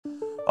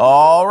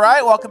All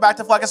right, welcome back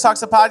to Fleccas Talks,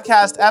 the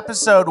podcast,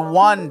 episode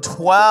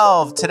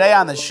 112. Today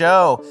on the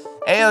show,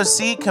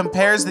 AOC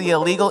compares the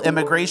illegal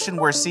immigration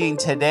we're seeing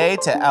today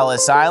to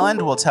Ellis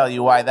Island. We'll tell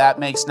you why that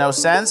makes no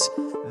sense.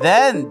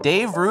 Then,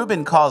 Dave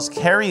Ruben calls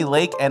Kari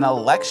Lake an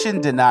election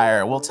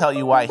denier. We'll tell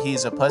you why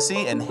he's a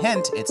pussy, and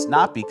hint, it's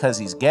not because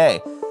he's gay.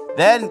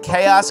 Then,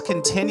 chaos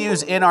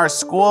continues in our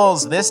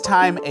schools. This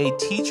time, a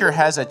teacher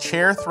has a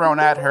chair thrown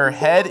at her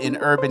head in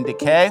Urban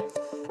Decay.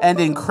 And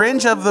in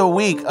Cringe of the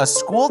Week, a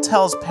school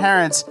tells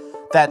parents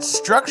that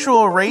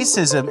structural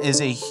racism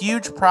is a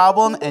huge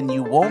problem and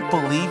you won't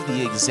believe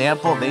the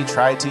example they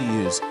tried to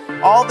use.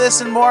 All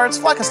this and more, it's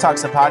Fleccas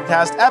Talks, the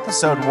podcast,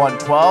 episode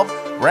 112,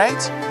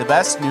 ranked the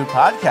best new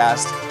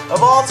podcast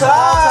of all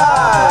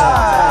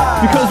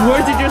time. Because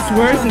words are just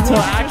words until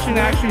action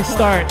actually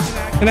starts.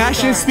 And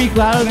actions speak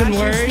louder than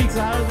words,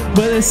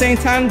 but at the same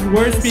time,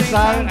 words speak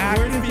louder than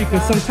actions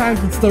because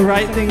sometimes it's the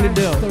right thing to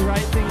do.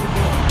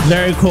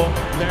 Very cool.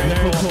 Very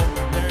cool.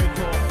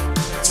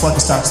 It's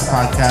Fleccas Talks, the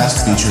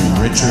podcast featuring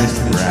Richard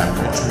Grab.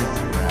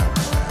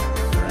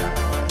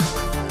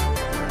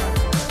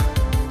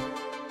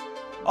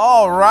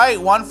 All right,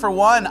 one for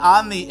one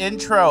on the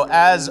intro,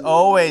 as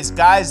always.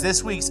 Guys,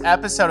 this week's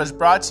episode is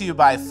brought to you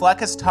by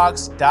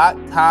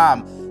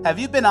FleccasTalks.com. Have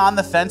you been on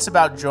the fence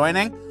about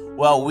joining?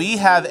 Well, we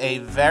have a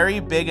very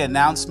big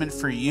announcement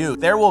for you.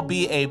 There will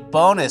be a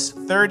bonus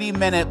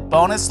 30-minute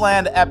bonus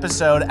land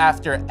episode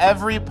after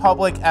every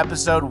public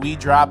episode we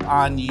drop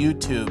on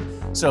YouTube.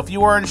 So if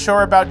you weren't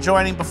sure about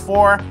joining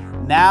before,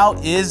 now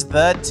is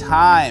the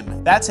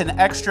time. That's an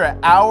extra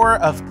hour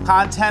of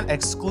content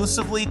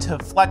exclusively to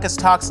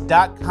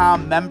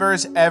FleccasTalks.com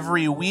members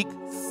every week.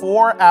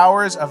 4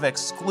 hours of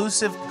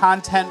exclusive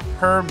content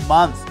per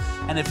month.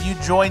 And if you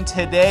join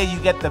today, you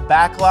get the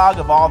backlog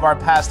of all of our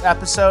past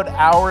episode,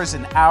 hours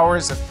and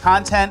hours of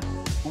content.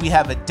 We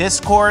have a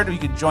Discord. You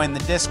can join the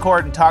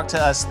Discord and talk to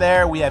us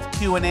there. We have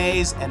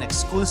Q&As and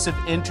exclusive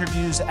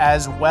interviews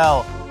as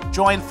well.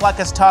 Join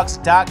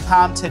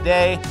FleccasTalks.com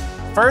today.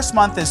 First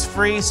month is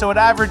free, so it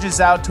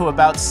averages out to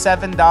about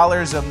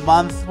 $7 a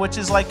month, which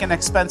is like an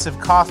expensive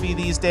coffee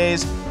these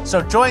days.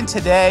 So join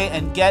today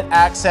and get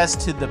access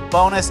to the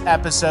bonus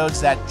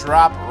episodes that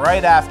drop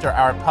right after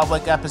our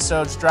public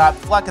episodes drop.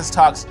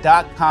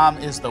 FleccasTalks.com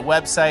is the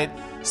website.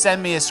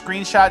 Send me a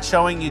screenshot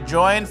showing you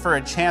joined for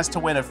a chance to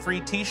win a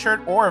free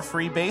t-shirt or a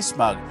free base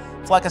mug.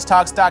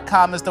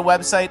 FleccasTalks.com is the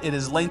website. It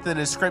is linked in the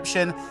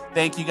description.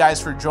 Thank you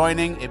guys for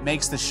joining. It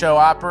makes the show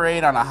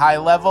operate on a high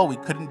level. We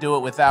couldn't do it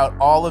without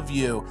all of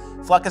you.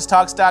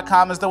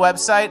 FleccasTalks.com is the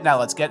website. Now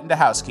let's get into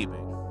housekeeping.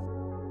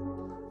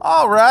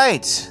 All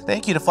right.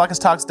 Thank you to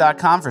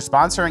FleccasTalks.com for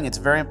sponsoring. It's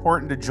very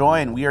important to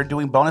join. We are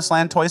doing Bonus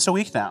Land twice a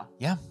week now.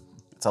 Yeah.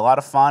 It's a lot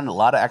of fun, a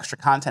lot of extra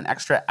content,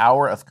 extra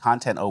hour of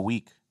content a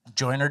week.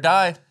 Join or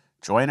die.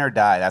 Join or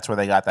die. That's where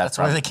they got that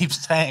from. That's where they keep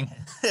saying.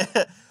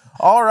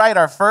 All right,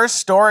 our first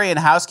story in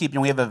housekeeping.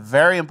 We have a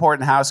very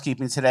important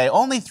housekeeping today.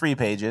 Only 3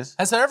 pages.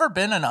 Has there ever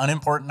been an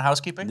unimportant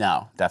housekeeping?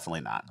 No,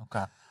 definitely not.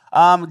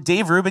 Okay.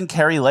 Dave Ruben,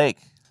 Kari Lake.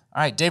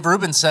 All right, Dave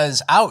Ruben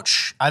says,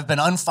 ouch, I've been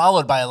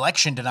unfollowed by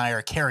election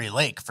denier Kari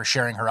Lake for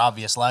sharing her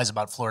obvious lies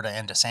about Florida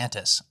and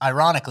DeSantis.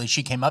 Ironically,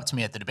 she came up to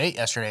me at the debate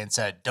yesterday and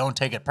said, don't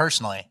take it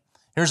personally.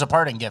 Here's a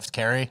parting gift,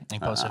 Kari. And he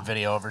posted a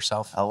video of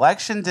herself.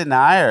 Election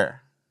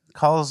denier.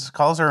 Calls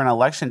her an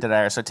election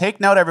denier. So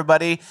take note,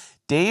 everybody.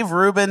 Dave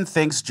Ruben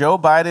thinks Joe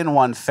Biden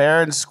won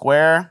fair and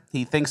square.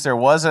 He thinks there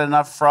wasn't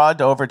enough fraud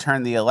to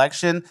overturn the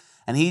election.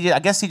 And I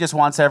guess he just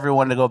wants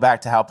everyone to go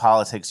back to how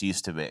politics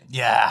used to be.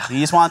 Yeah. He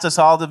just wants us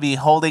all to be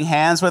holding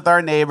hands with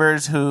our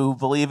neighbors who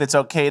believe it's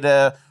okay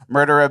to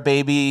murder a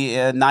baby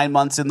 9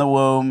 months in the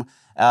womb.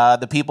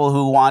 The people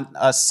who want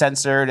us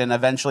censored and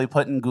eventually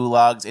put in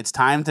gulags. It's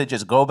time to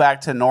just go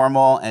back to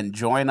normal and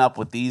join up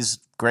with these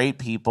great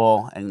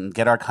people and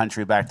get our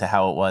country back to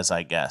how it was,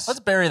 I guess.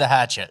 Let's bury the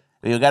hatchet.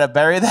 You got to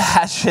bury the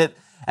hatchet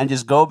and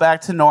just go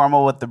back to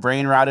normal with the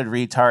brain-rotted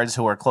retards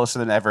who are closer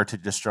than ever to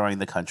destroying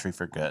the country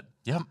for good.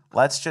 Yep.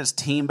 Let's just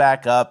team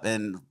back up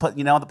and put,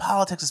 the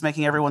politics is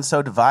making everyone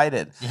so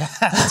divided. Yeah,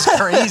 it's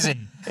crazy.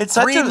 It's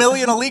 3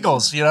 million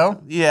illegals,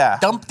 Yeah.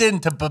 dumped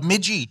into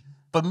Bemidji,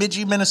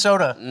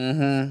 Minnesota.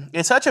 Mm-hmm.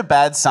 It's such a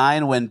bad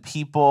sign when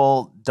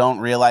people don't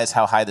realize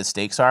how high the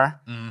stakes are.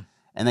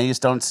 And they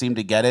just don't seem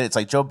to get it. It's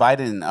like Joe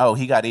Biden,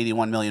 he got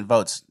 81 million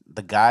votes.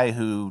 The guy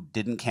who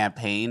didn't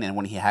campaign and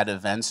when he had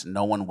events,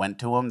 no one went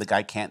to him. The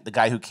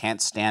guy who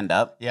can't stand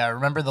up. Yeah,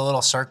 remember the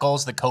little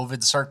circles, the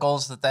COVID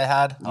circles that they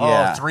had?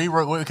 Yeah.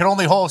 We can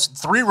only host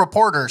 3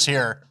 reporters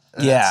here.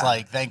 And Yeah. It's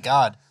like, thank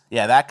God.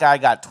 Yeah, that guy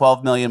got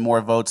 12 million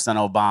more votes than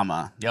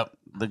Obama. Yep.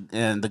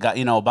 The guy,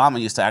 Obama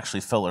used to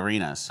actually fill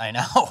arenas. I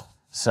know.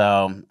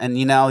 So, and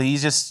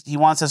he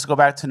wants us to go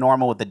back to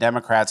normal with the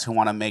Democrats who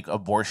want to make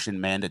abortion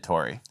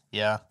mandatory.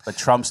 Yeah. But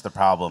Trump's the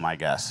problem, I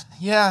guess.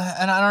 Yeah,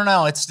 and I don't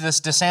know. It's this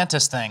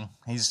DeSantis thing.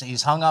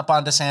 He's hung up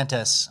on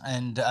DeSantis,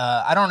 and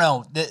I don't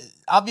know.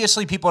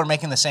 Obviously, people are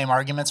making the same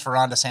arguments for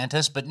Ron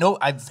DeSantis, but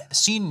I've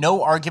seen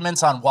no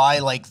arguments on why,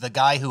 like, the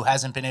guy who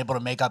hasn't been able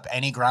to make up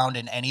any ground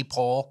in any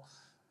poll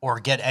or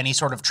get any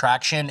sort of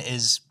traction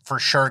is for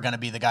sure going to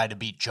be the guy to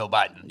beat Joe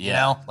Biden. You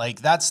know,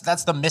 like that's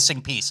the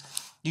missing piece.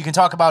 You can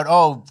talk about,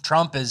 oh,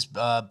 Trump is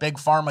a big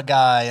pharma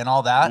guy and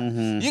all that.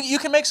 You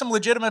can make some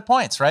legitimate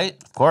points, right?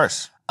 Of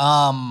course.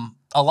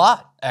 A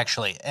lot,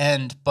 actually.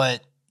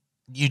 But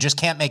you just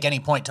can't make any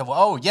point to,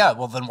 oh, yeah,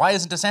 well, then why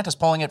isn't DeSantis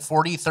polling at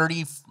 40,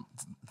 30,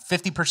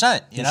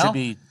 50%? You know? He should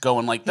be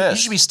going like this.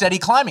 He should be steady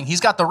climbing.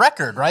 He's got the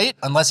record, right?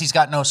 Unless he's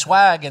got no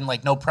swag and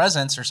like no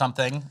presence or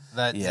something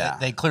that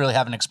they clearly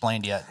haven't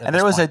explained yet. And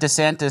there was a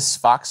DeSantis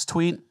Fox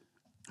tweet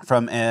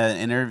from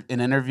an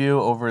interview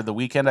over the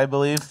weekend, I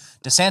believe.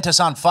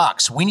 DeSantis on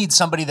Fox. We need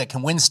somebody that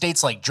can win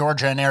states like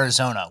Georgia and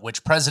Arizona,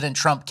 which President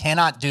Trump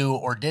cannot do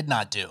or did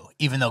not do,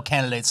 even though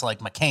candidates like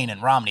McCain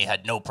and Romney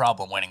had no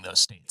problem winning those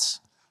states.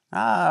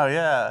 Oh,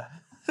 yeah.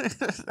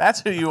 That's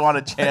who you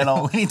want to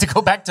channel. We need to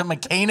go back to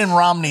McCain and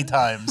Romney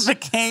times.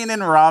 McCain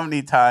and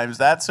Romney times.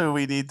 That's who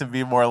we need to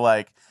be more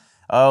like.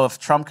 Oh, if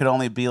Trump could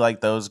only be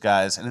like those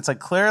guys. And it's like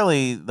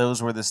clearly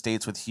those were the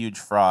states with huge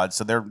fraud.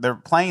 So they're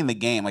playing the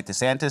game. Like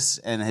DeSantis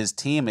and his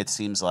team, it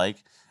seems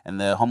like, and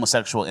the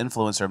homosexual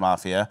influencer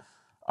mafia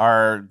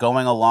are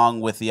going along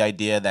with the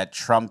idea that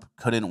Trump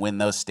couldn't win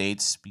those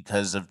states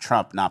because of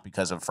Trump, not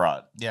because of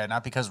fraud. Yeah,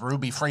 not because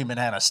Ruby Freeman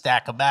had a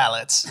stack of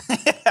ballots.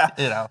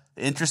 You know.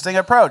 Interesting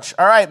approach.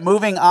 All right,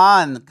 moving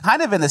on.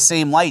 Kind of in the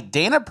same light,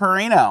 Dana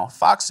Perino,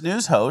 Fox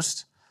News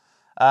host,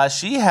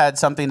 she had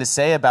something to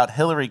say about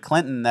Hillary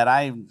Clinton that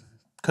I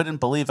couldn't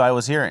believe I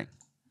was hearing.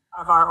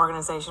 Of our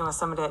organization was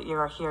somebody that you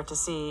are here to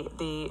see,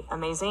 the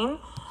amazing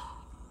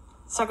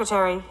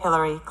Secretary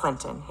Hillary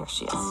Clinton. Here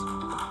she is.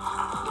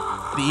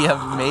 The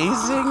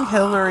amazing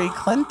Hillary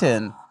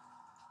Clinton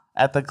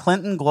at the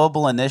Clinton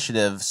Global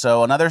Initiative.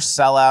 So another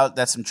sellout.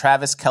 That's some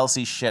Travis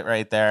Kelce shit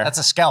right there. That's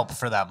a scalp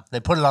for them. They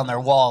put it on their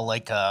wall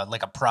like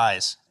a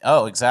prize.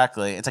 Oh,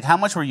 exactly. It's like, how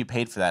much were you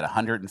paid for that?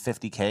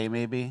 $150K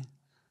maybe?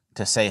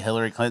 To say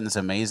Hillary Clinton's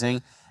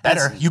amazing?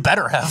 You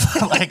better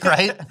have, like,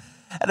 right?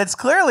 And it's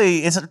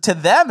clearly, to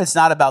them, it's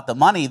not about the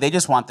money. They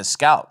just want the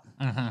scalp.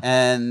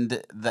 And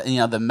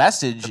the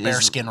message is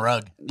bearskin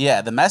rug.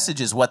 Yeah, the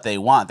message is what they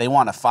want. They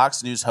want a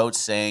Fox News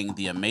host saying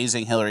the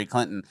amazing Hillary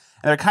Clinton.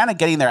 And they're kind of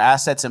getting their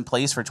assets in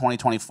place for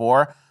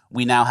 2024.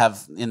 We now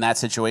have, in that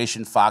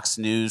situation, Fox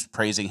News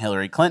praising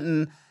Hillary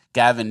Clinton.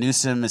 Gavin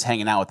Newsom is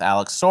hanging out with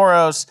Alex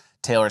Soros.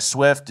 Taylor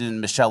Swift and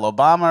Michelle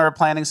Obama are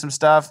planning some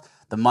stuff.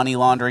 The money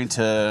laundering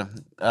to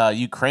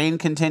Ukraine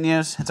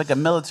continues. It's like a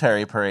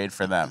military parade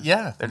for them.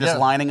 Yeah. They're just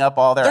lining up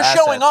all their assets.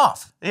 They're showing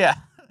off. Yeah.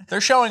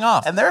 They're showing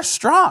off. And they're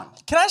strong.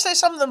 Can I say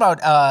something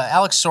about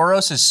Alex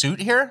Soros'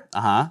 suit here?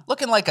 Uh-huh.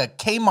 Looking like a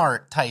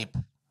Kmart type.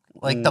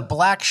 Like the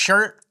black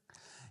shirt.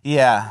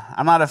 Yeah.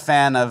 I'm not a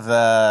fan of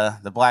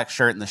the black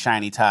shirt and the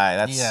shiny tie.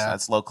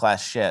 That's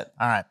low-class shit.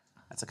 All right.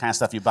 That's the kind of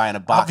stuff you buy in a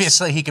box.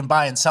 Obviously, he can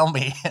buy and sell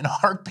me in a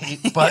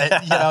heartbeat, but,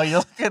 you're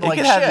looking like shit. He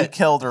could have me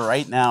killed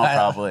right now,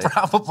 probably.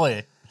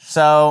 Probably.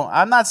 So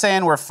I'm not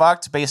saying we're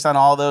fucked based on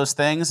all those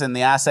things and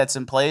the assets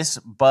in place,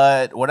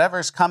 but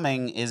whatever's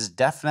coming is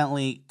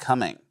definitely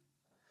coming.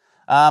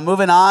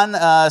 Moving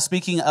on,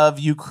 speaking of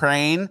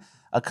Ukraine,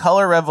 a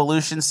color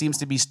revolution seems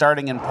to be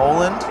starting in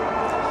Poland.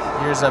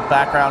 Here's a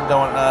background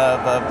going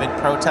of a big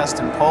protest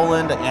in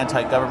Poland, an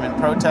anti-government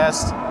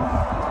protest.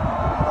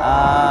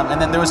 And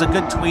then there was a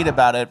good tweet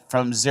about it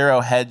from Zero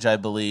Hedge, I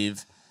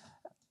believe.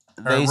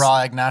 Raw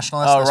Egg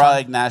Nationalist? Oh, Raw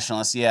Egg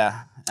Nationalist,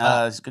 yeah.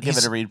 Give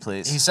it a read,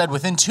 please. He said,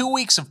 within 2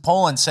 weeks of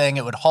Poland saying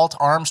it would halt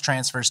arms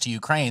transfers to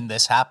Ukraine,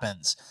 this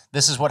happens.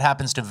 This is what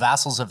happens to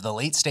vassals of the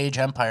late-stage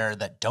empire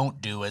that don't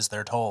do as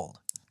they're told.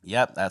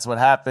 Yep, that's what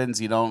happens.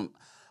 You don't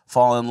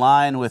fall in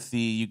line with the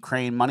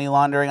Ukraine money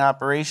laundering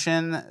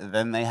operation,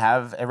 then they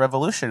have a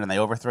revolution and they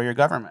overthrow your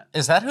government.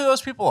 Is that who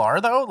those people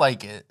are, though?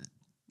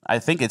 I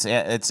think it's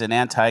an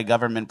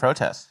anti-government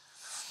protest.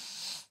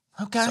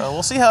 Okay. So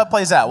we'll see how it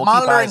plays out. We'll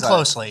monitoring keep eyes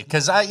closely,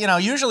 because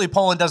usually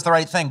Poland does the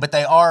right thing, but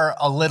they are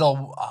a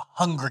little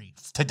hungry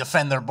to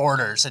defend their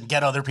borders and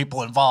get other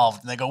people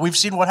involved. And they go, "We've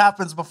seen what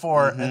happens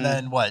before," and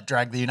then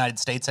drag the United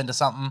States into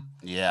something.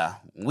 Yeah,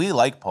 we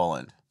like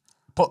Poland.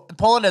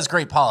 Poland has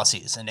great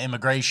policies and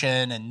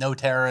immigration and no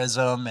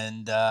terrorism,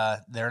 and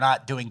they're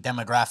not doing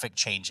demographic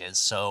changes.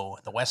 So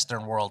the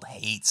Western world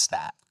hates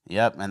that.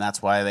 Yep, and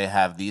that's why they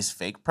have these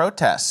fake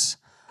protests.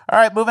 All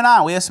right, moving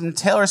on. We have some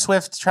Taylor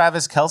Swift,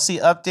 Travis Kelce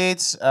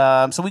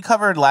updates. So we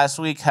covered last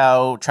week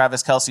how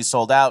Travis Kelce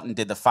sold out and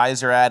did the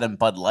Pfizer ad and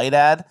Bud Light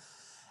ad.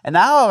 And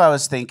now I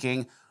was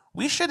thinking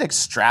we should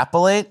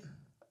extrapolate,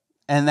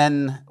 and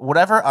then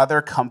whatever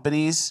other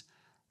companies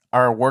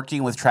are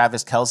working with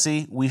Travis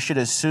Kelce, we should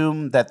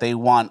assume that they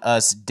want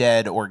us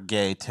dead or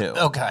gay too.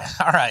 Okay,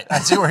 all right. I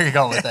see where you're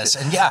going with this.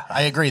 And yeah,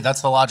 I agree.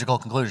 That's the logical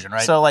conclusion,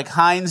 right? So like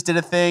Heinz did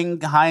a thing.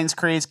 Heinz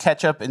creates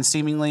ketchup and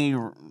seemingly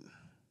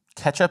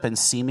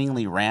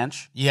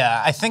ranch.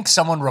 Yeah, I think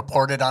someone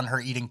reported on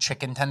her eating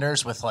chicken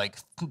tenders with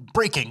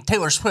breaking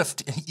Taylor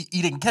Swift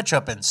eating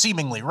ketchup and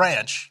seemingly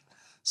ranch.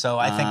 So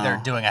I think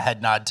they're doing a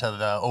head nod to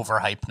the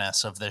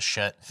overhypeness of this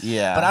shit.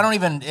 Yeah. But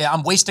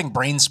I'm wasting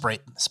brain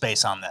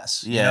space on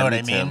this. You know what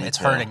I mean? It's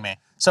hurting me.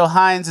 So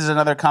Heinz is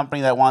another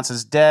company that wants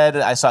us dead.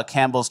 I saw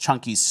Campbell's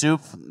Chunky Soup.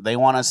 They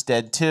want us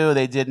dead too.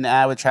 They did an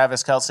ad with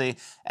Travis Kelce.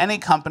 Any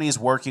companies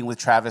working with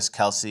Travis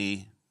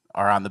Kelce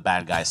are on the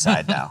bad guy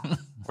side now.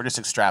 We're just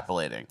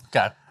extrapolating.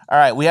 Okay. All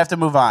right, we have to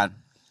move on.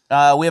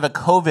 We have a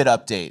COVID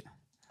update.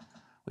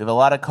 We have a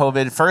lot of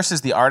COVID. First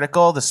is the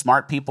article. The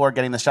smart people are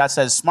getting the shot. It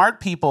says smart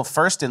people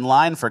first in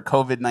line for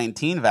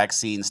COVID-19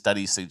 vaccine,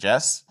 study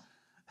suggests.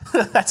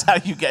 That's how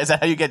you get. Is that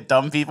how you get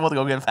dumb people to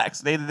go get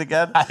vaccinated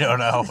again? I don't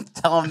know.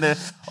 Tell them that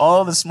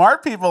all the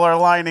smart people are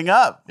lining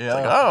up. Yeah. It's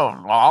like,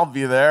 oh, well, I'll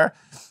be there.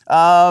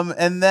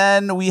 And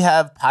then we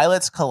have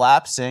pilots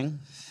collapsing.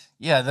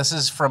 Yeah, this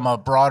is from a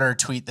broader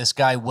tweet. This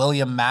guy,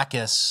 William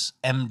Mackus,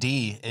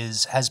 MD,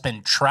 has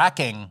been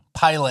tracking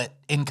pilot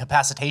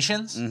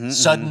incapacitations,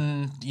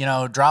 sudden,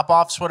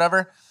 drop-offs,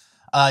 whatever.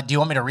 Do you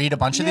want me to read a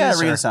bunch of these? Yeah,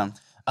 read some.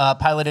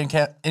 Pilot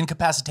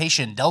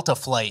incapacitation, Delta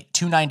Flight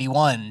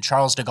 291,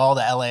 Charles de Gaulle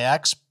to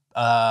LAX.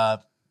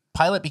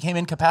 Pilot became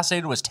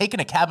incapacitated, was taken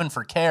to cabin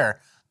for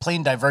care.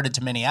 Plane diverted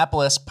to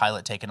Minneapolis,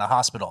 pilot taken to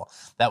hospital.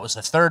 That was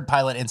the third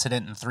pilot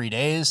incident in 3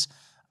 days.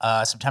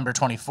 September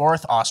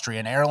 24th,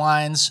 Austrian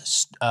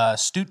Airlines,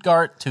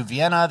 Stuttgart to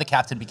Vienna. The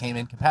captain became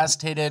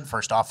incapacitated.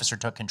 First officer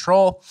took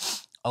control.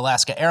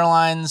 Alaska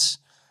Airlines,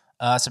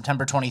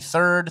 September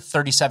 23rd,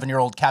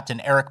 37-year-old Captain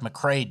Eric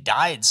McRae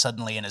died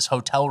suddenly in his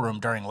hotel room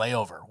during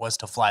layover. Was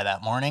to fly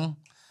that morning.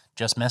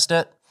 Just missed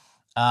it.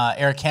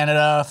 Air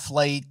Canada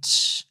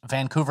flight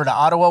Vancouver to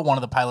Ottawa. One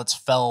of the pilots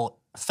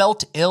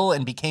felt ill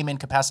and became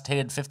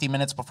incapacitated 50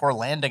 minutes before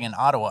landing in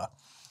Ottawa.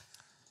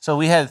 So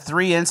we had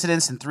 3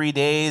 incidents in 3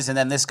 days, and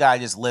then this guy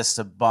just lists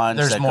a bunch.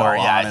 There's that more,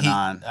 go yeah. on and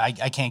on.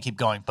 I can't keep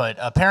going, but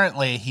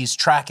apparently he's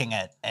tracking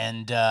it.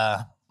 And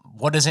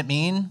what does it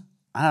mean?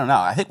 I don't know.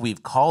 I think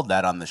we've called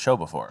that on the show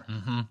before.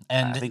 And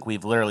I think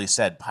we've literally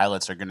said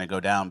pilots are going to go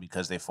down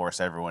because they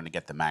force everyone to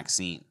get the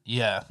vaccine.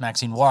 yeah,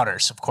 Maxine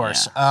Waters, of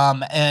course.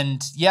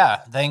 And yeah,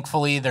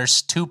 thankfully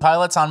there's 2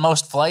 pilots on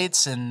most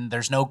flights, and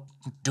there's no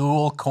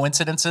dual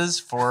coincidences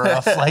for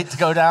a flight to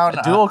go down.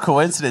 Dual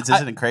coincidence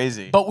isn't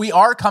crazy. But we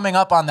are coming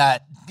up on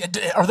that.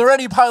 Are there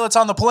any pilots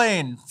on the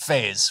plane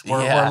phase?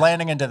 We're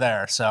landing into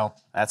there. So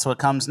that's what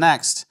comes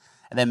next.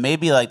 And then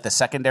maybe like the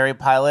secondary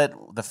pilot,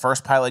 the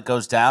first pilot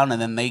goes down, and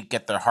then they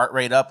get their heart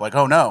rate up, like,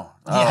 oh no.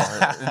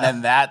 Oh. And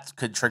then that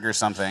could trigger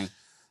something.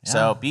 Yeah.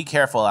 So be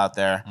careful out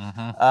there.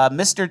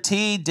 Mr.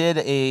 T did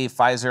a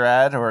Pfizer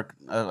ad or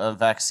a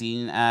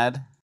vaccine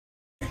ad.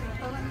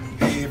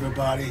 Hey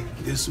everybody,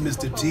 this is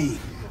Mr. T.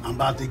 I'm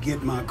about to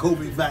get my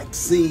COVID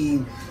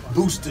vaccine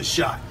booster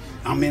shot.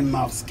 I'm in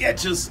my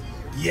Skechers.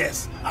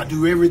 Yes, I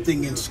do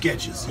everything in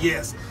Skechers.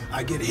 Yes,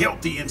 I get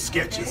healthy in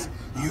Skechers.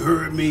 You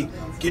heard me.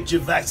 Get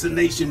your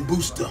vaccination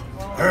booster.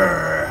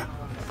 Oh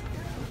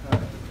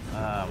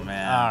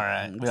man! All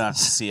right, we don't have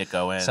to see it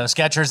go in. So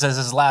Skechers is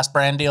his last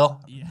brand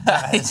deal.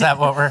 Is that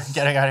what we're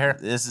getting out here?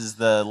 This is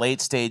the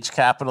late stage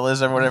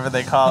capitalism, whatever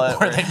they call it.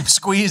 Where they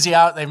squeeze you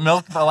out, they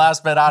milk the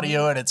last bit out of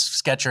you, and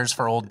it's Skechers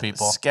for old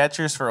people.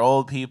 Skechers for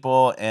old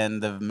people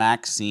and the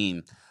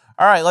vaccine.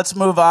 All right, let's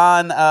move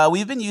on.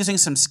 We've been using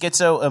some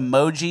schizo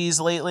emojis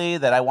lately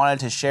that I wanted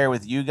to share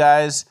with you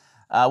guys.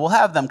 We'll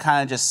have them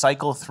kind of just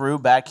cycle through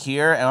back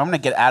here, and I'm going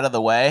to get out of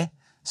the way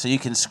so you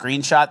can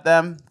screenshot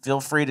them. Feel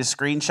free to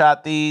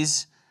screenshot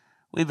these.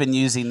 We've been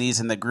using these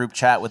in the group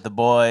chat with the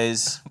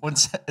boys.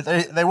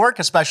 They work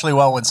especially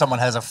well when someone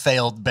has a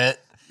failed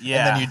bit.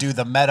 Yeah. And then you do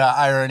the meta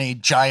irony,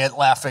 giant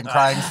laughing,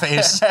 crying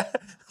face.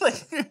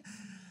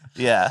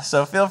 Yeah,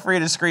 so feel free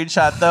to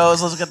screenshot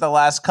those. Let's get the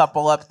last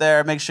couple up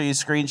there. Make sure you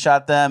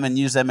screenshot them and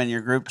use them in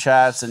your group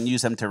chats and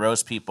use them to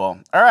roast people.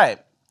 All right.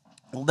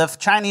 The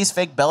Chinese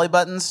fake belly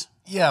buttons.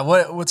 Yeah,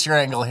 what's your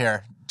angle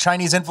here?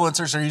 Chinese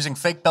influencers are using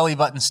fake belly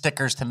button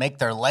stickers to make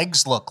their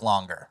legs look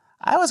longer.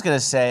 I was going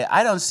to say,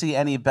 I don't see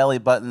any belly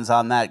buttons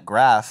on that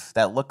graph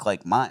that look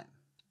like mine.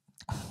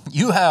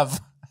 You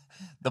have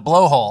the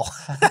blowhole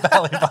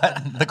belly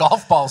button, the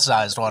golf ball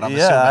sized one. I'm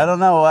assuming. I don't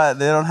know why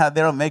they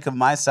don't make them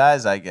my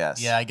size, I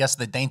guess. Yeah, I guess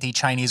the dainty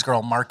Chinese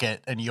girl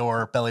market and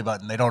your belly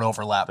button, they don't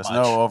overlap There's much.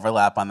 no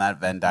overlap on that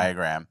Venn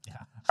diagram. Yeah.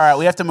 All right,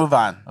 we have to move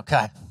on.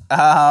 Okay.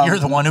 You're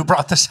the one who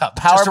brought this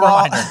up. Just a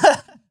Powerball.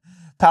 reminder.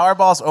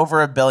 Powerball's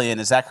over $1 billion.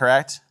 Is that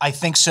correct? I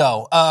think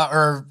so.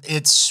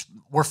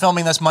 We're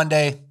filming this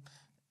Monday.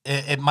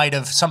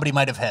 Somebody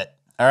might have hit.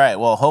 All right.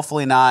 Well,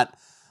 hopefully not.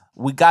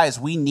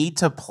 We need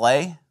to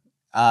play.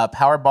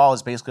 Powerball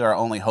is basically our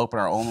only hope and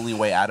our only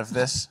way out of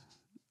this.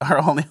 Our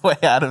only way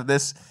out of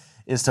this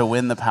is to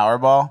win the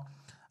Powerball.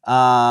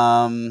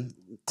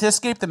 To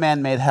escape the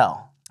man-made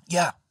hell.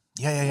 Yeah.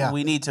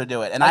 We need to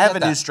do it. And I have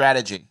a new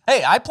strategy.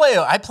 Hey, I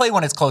play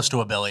when it's close to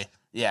 $1 billion.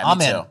 Yeah, I'm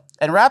me too. in.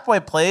 And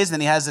Rapboy plays, and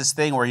he has this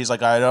thing where he's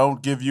like, I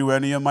don't give you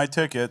any of my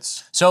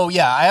tickets. So,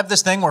 yeah, I have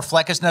this thing where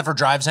Fleccas never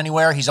drives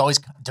anywhere. He's always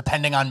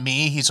depending on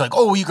me. He's like,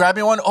 oh, will you grab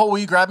me one? Oh, will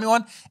you grab me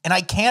one? And I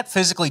can't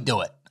physically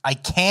do it. I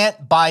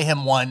can't buy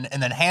him one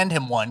and then hand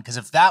him one, because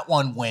if that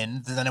one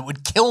wins, then it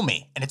would kill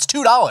me. And it's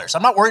 $2.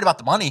 I'm not worried about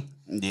the money.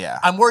 Yeah.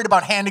 I'm worried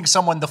about handing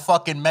someone the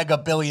fucking mega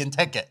billion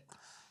ticket.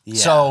 Yeah.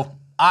 So,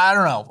 I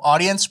don't know.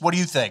 Audience, what do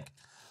you think?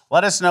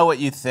 Let us know what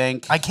you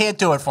think. I can't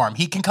do it for him.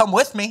 He can come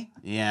with me.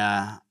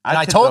 Yeah. And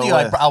I told you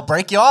I'll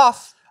break you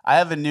off. I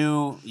have a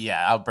new,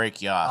 I'll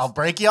break you off. I'll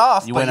break you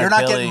off, but you're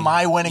not getting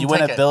my winning ticket.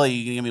 You win a Billy,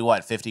 you can give me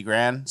what, 50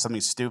 grand?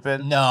 Something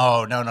stupid?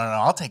 No.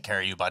 I'll take care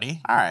of you,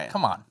 buddy. All right.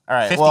 Come on. All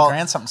right. 50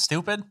 grand, something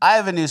stupid? I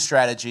have a new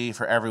strategy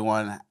for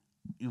everyone.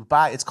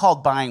 It's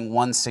called buying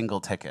one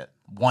single ticket.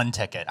 One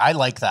ticket. I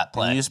like that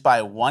play. And you just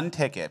buy one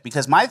ticket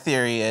because my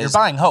theory is...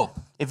 You're buying hope.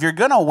 If you're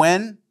going to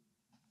win,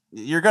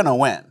 you're going to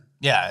win.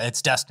 Yeah,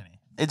 it's destiny.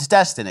 It's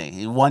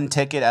destiny. One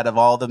ticket out of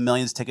all the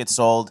millions of tickets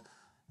sold.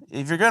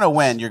 If you're going to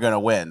win, you're going to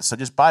win. So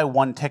just buy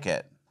one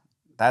ticket.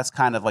 That's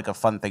kind of like a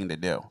fun thing to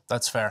do.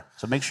 That's fair.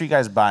 So make sure you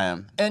guys buy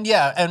them. And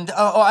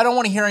I don't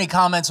want to hear any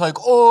comments like,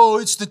 oh,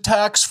 it's the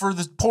tax for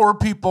the poor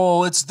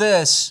people. It's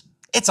this.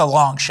 It's a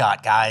long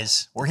shot,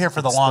 guys. We're here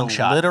for the long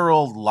shot.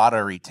 Literal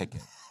lottery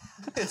ticket.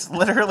 It's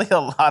literally a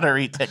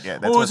lottery ticket.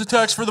 It's a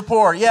tax for the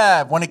poor.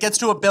 Yeah, when it gets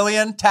to $1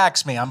 billion,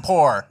 tax me. I'm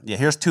poor. Yeah,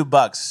 here's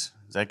 $2.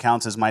 That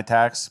counts as my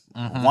tax.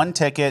 One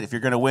ticket. If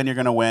you're going to win, you're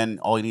going to win.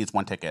 All you need is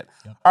one ticket.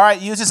 Yep. All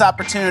right, use this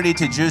opportunity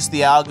to juice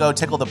the algo,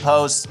 tickle the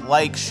post,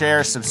 like,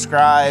 share,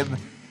 subscribe.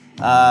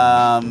 They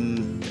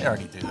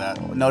already do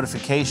that.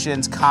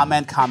 Notifications,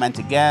 comment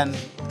again.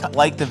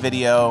 Like the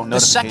video. The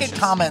second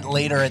comment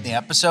later in the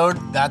episode,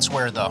 that's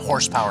where the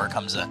horsepower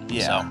comes in.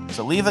 Yeah.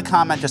 So leave a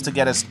comment just to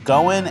get us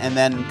going, and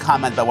then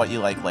comment about what you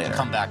like later.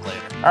 Come back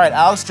later. All right,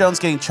 Alex Jones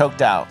getting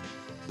choked out.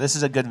 This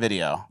is a good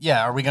video.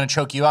 Yeah, are we going to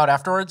choke you out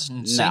afterwards?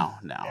 No.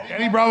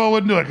 Eddie Bravo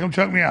wouldn't do it. Come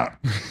choke me out.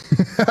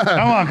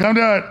 Come on, come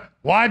do it.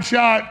 Wide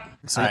shot.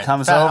 So he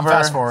comes over.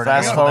 Fast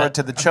forward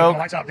to the choke.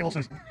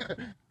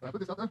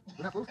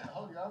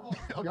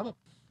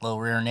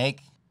 Little rear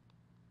naked.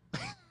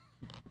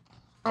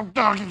 All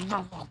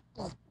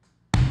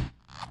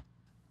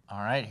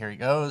right, here he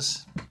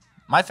goes.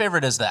 My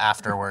favorite is the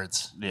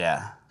afterwards.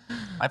 Yeah.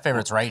 My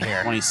favorite's right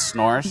here. When he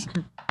snores.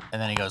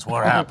 And then he goes,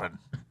 what happened?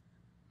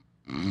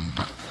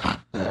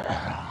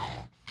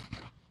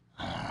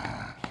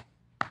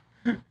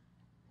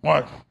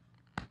 What?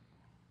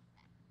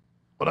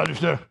 What I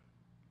just do?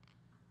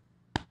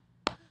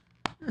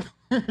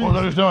 What was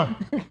I just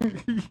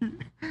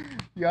doing?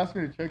 You asked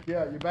me to check you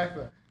out. You're back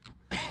there.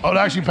 Oh, to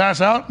actually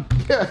pass out?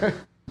 Yeah.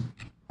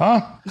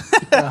 Huh?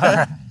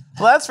 Well,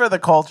 that's for the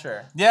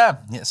culture. Yeah,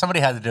 somebody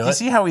had to do it. You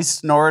see how he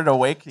snored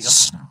awake? He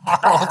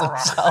snarled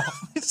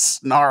himself. He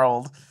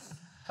snarled.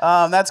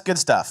 That's good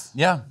stuff.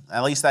 Yeah.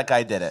 At least that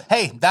guy did it.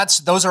 Hey,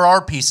 those are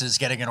our pieces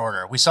getting in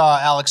order. We saw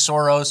Alex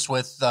Soros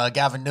with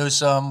Gavin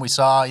Newsom. We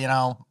saw,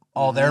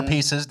 all their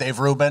pieces. Dave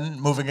Ruben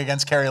moving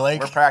against Kari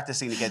Lake. We're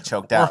practicing to get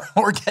choked out.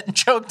 We're getting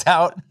choked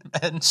out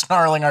and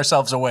snarling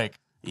ourselves awake.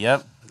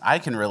 Yep. I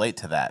can relate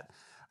to that.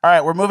 All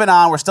right, we're moving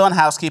on. We're still in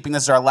housekeeping.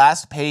 This is our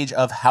last page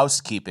of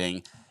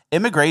housekeeping.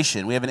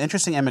 Immigration. We have an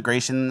interesting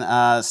immigration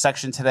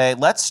section today.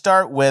 Let's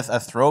start with a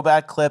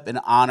throwback clip in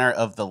honor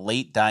of the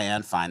late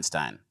Dianne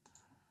Feinstein.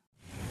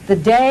 The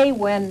day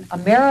when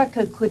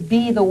America could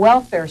be the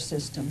welfare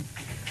system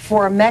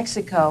for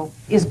Mexico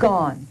is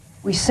gone.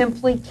 We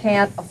simply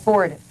can't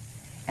afford it.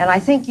 And I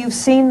think you've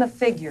seen the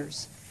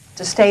figures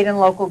to state and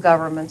local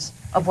governments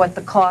of what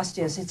the cost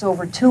is. It's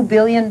over $2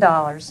 billion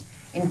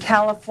in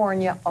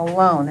California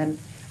alone. And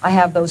I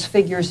have those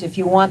figures, if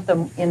you want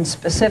them in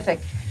specific,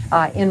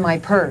 in my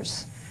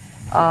purse.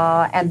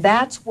 And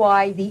that's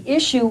why the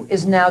issue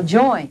is now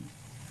joined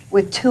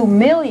with 2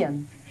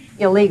 million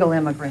illegal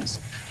immigrants.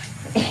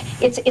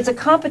 It's a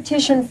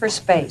competition for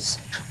space.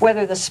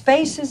 Whether the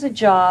space is a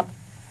job,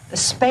 the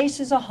space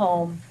is a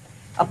home,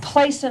 a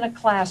place in a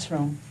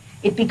classroom,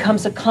 it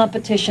becomes a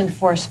competition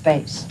for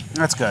space.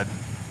 That's good.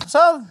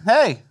 So,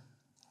 hey,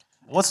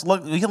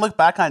 we can look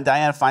back on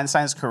Dianne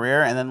Feinstein's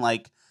career and then,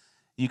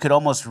 you could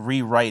almost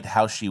rewrite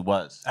how she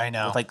was. I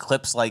know. With,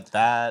 clips like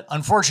that.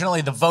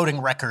 Unfortunately, the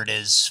voting record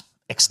is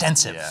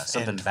extensive. Yeah,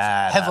 something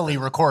bad heavily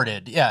happened.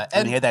 Recorded. Yeah.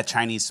 And he had that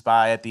Chinese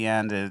spy at the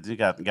end. It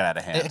got out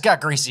of hand. It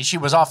got greasy. She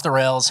was off the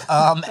rails.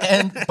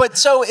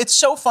 But it's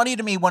so funny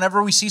to me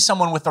whenever we see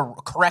someone with a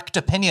correct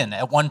opinion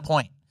at one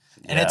point.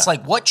 And it's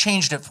like, what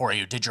changed it for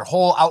you? Did your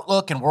whole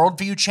outlook and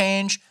worldview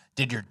change?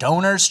 Did your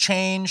donors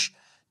change?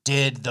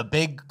 Did the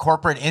big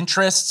corporate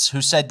interests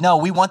who said, no,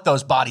 we want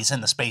those bodies in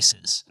the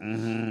spaces?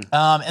 Mm-hmm.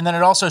 And then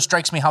it also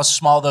strikes me how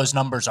small those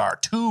numbers are.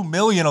 2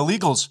 million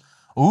illegals.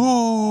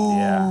 Ooh,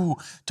 yeah.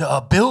 To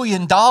 $1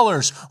 billion.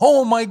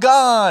 Oh my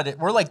God.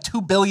 We're like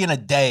 2 billion a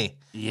day.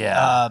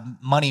 Yeah.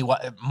 Money,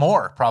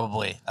 more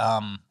probably.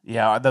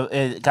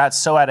 It got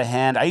so out of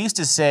hand. I used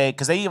to say,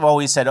 because they've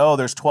always said, oh,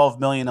 there's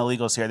 12 million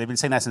illegals here. They've been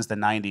saying that since the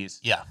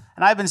 90s. Yeah.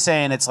 And I've been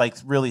saying it's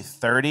really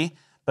 30.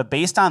 But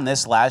based on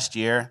this last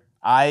year,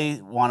 I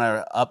want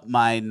to up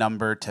my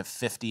number to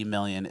 50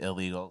 million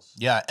illegals.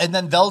 Yeah, and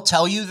then they'll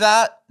tell you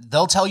that.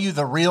 They'll tell you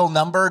the real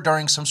number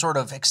during some sort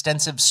of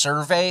extensive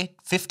survey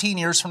 15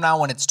 years from now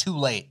when it's too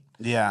late.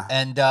 Yeah.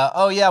 And,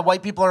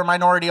 white people are a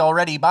minority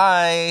already.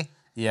 Bye.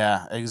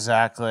 Yeah,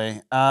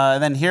 exactly.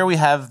 And then here we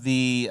have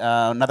the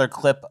another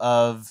clip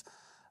of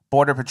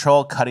Border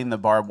Patrol cutting the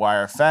barbed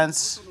wire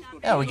fence.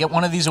 Yeah, we get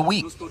one of these a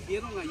week.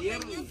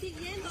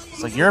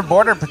 It's like, you're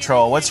Border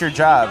Patrol. What's your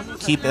job?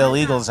 Keep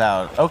illegals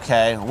out.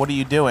 Okay, what are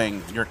you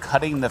doing? You're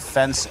cutting the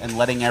fence and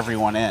letting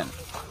everyone in.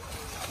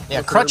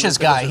 Yeah, Crutches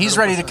guy. He's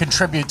ready to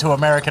contribute to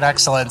American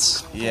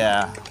excellence.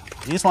 Yeah.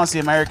 He just wants the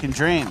American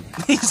dream.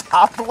 He's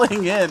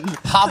hobbling in.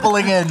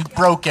 Hobbling in,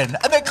 broken.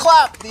 And then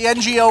clap. The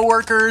NGO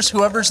workers,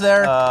 whoever's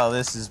there. Oh,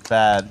 this is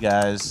bad,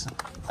 guys.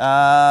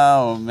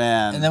 Oh,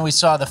 man. And then we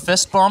saw the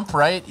fist bump,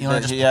 right?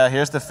 Yeah,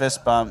 here's the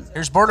fist bump.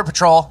 Here's Border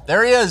Patrol.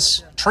 There he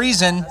is.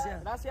 Treason.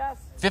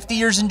 50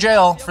 years in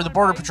jail for the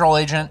Border Patrol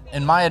agent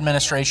in my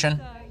administration.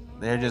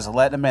 They're just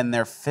letting them in.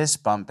 They're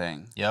fist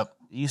bumping. Yep.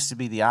 It used to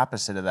be the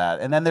opposite of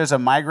that. And then there's a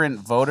migrant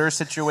voter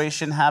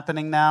situation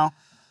happening now,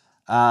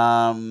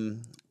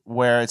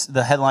 where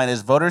the headline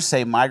is, voters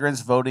say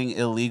migrants voting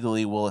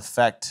illegally will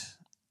affect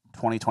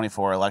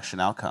 2024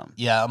 election outcome.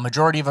 Yeah, a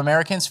majority of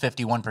Americans,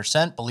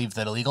 51%, believe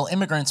that illegal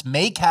immigrants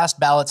may cast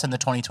ballots in the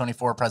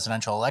 2024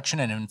 presidential election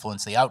and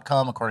influence the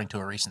outcome, according to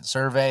a recent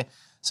survey.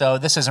 So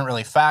this isn't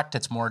really fact.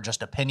 It's more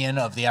just opinion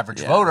of the average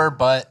voter.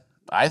 But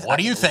what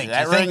do you think?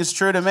 That rings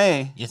true to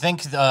me. You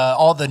think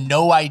all the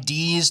no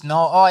IDs,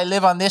 I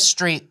live on this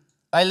street,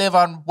 I live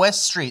on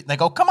West Street. And they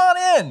go, come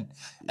on in.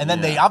 And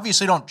then they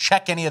obviously don't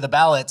check any of the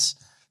ballots,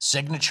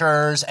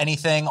 signatures,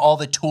 anything, all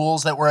the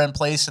tools that were in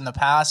place in the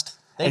past.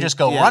 They just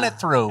go run it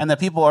through. And the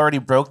people already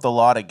broke the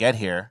law to get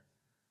here.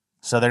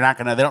 So they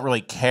don't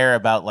really care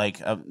about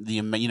like the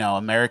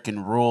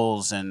American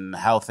rules and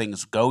how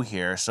things go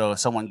here. So if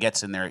someone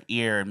gets in their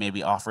ear and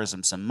maybe offers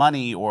them some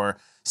money or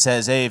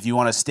says, hey, if you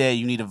want to stay,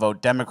 you need to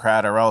vote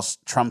Democrat or else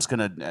Trump's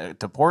going to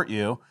deport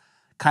you,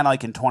 kind of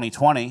like in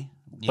 2020.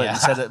 But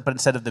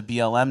instead of the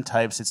BLM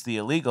types, it's the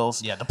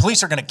illegals. Yeah, the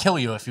police are going to kill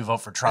you if you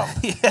vote for Trump.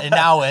 And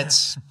now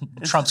it's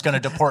Trump's going to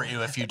deport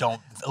you if you don't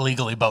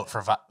illegally vote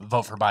for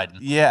Biden.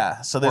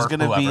 Yeah, so there's going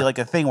to be like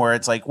a thing where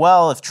it's like,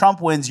 well, if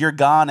Trump wins, you're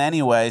gone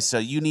anyway, so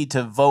you need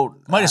to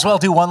vote. Might as well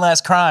do one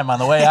last crime on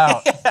the way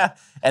out.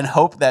 And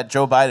hope that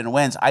Joe Biden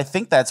wins. I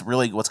think that's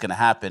really what's going to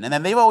happen. And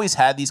then they've always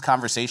had these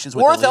conversations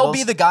with Or illegals. they'll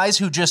be the guys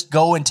who just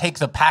go and take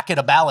the packet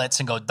of ballots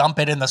and go dump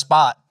it in the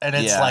spot. And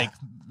it's like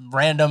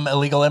random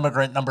illegal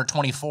immigrant number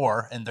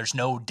 24, and there's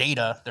no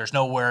data. There's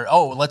nowhere,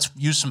 let's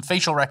use some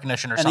facial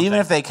recognition or something. And even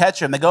if they catch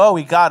him, they go,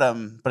 we got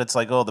him. But it's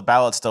like, the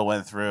ballot still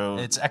went through.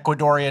 It's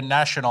Ecuadorian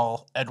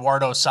national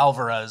Eduardo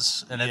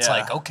Salvarez. And it's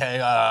like, okay.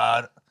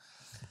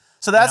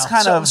 So that's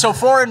So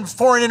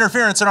foreign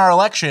interference in our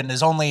election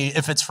is only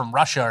if it's from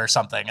Russia or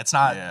something. It's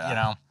not,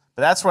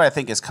 But that's what I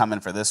think is coming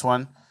for this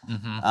one.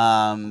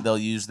 Mm-hmm. They'll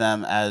use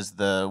them as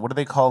what do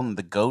they call them?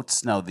 The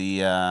goats? No,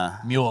 the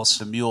mules.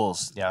 The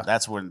mules. Yeah.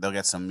 That's when they'll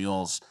get some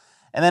mules.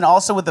 And then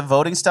also with the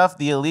voting stuff,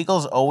 the idea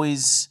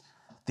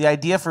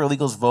for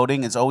illegals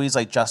voting is always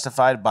like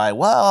justified by,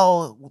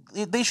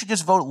 they should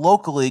just vote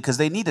locally because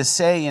they need a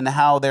say in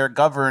how they're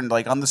governed,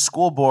 like on the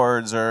school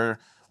boards or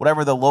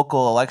whatever the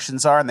local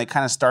elections are. And they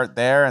kind of start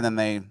there and then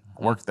they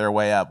work their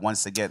way up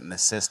once they get in the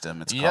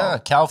system.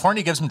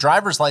 California gives them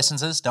driver's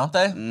licenses, don't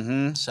they?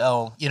 Mm-hmm.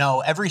 So,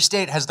 every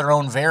state has their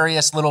own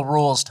various little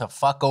rules to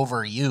fuck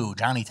over you,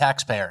 Johnny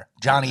Taxpayer,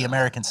 Johnny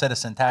American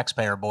Citizen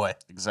Taxpayer boy.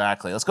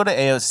 Exactly. Let's go to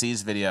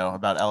AOC's video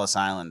about Ellis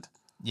Island.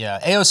 Yeah,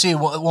 AOC,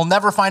 we'll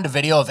never find a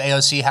video of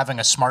AOC having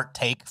a smart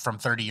take from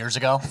 30 years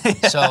ago.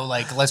 So,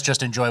 let's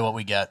just enjoy what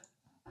we get.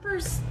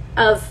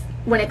 Of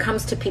when it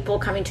comes to people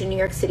coming to New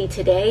York City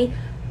today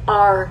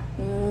are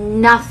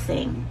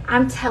nothing.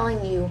 I'm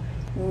telling you,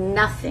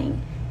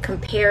 nothing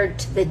compared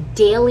to the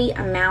daily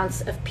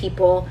amounts of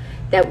people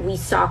that we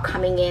saw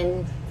coming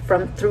in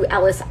through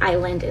Ellis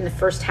Island in the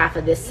first half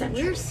of this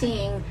century. We're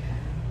seeing,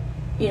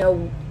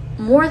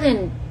 more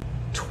than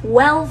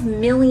 12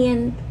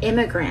 million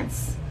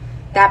immigrants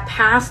that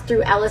passed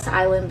through Ellis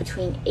Island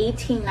between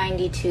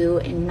 1892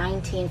 and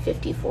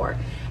 1954.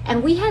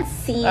 And we had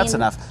seen... That's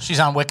enough. She's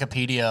on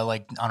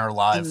Wikipedia, on her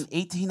live. In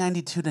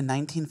 1892 to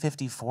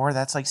 1954,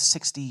 that's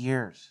 60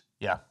 years.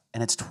 Yeah.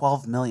 And it's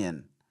 12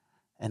 million.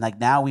 And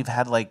now we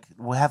have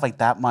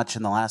that much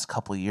in the last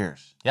couple of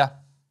years. Yeah.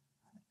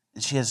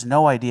 And she has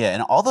no idea.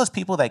 And all those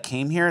people that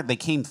came here, they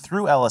came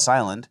through Ellis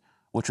Island,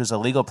 which was a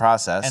legal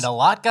process. And a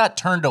lot got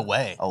turned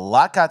away. A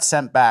lot got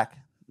sent back.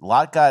 A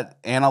lot got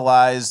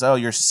analyzed. Oh,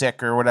 you're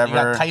sick or whatever. You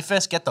got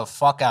typhus, get the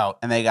fuck out.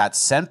 And they got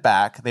sent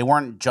back. They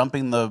weren't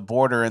jumping the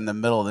border in the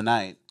middle of the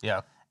night.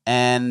 Yeah.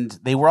 And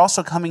they were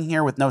also coming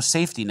here with no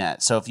safety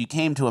net. So if you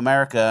came to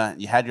America,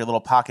 you had your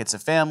little pockets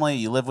of family,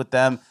 you lived with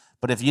them.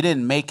 But if you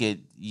didn't make it,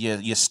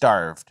 you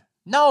starved.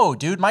 No,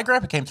 dude. My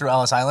grandpa came through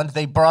Ellis Island.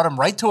 They brought him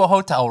right to a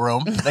hotel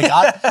room.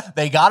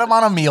 They got him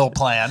on a meal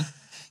plan.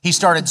 He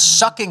started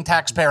sucking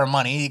taxpayer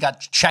money. He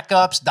got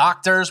checkups,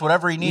 doctors,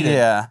 whatever he needed.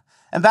 Yeah.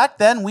 And back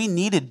then, we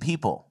needed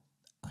people.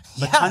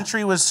 The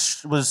country was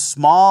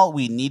small.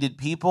 We needed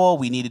people.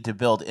 We needed to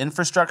build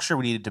infrastructure.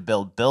 We needed to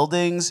build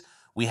buildings.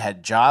 We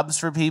had jobs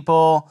for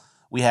people.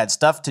 We had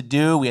stuff to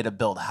do. We had to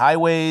build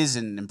highways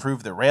and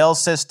improve the rail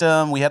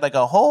system. We had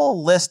a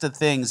whole list of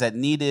things that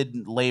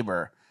needed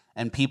labor.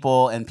 And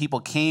people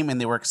came and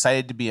they were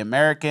excited to be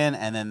American,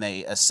 and then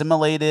they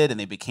assimilated and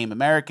they became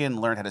American,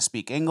 learned how to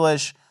speak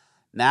English.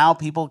 Now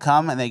people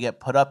come and they get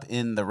put up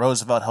in the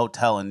Roosevelt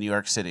Hotel in New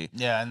York City.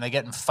 Yeah, and they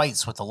get in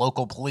fights with the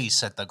local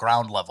police at the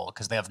ground level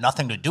because they have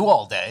nothing to do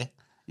all day.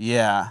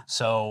 Yeah.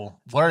 So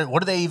what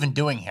are they even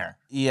doing here?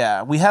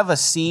 Yeah, we have a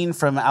scene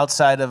from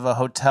outside of a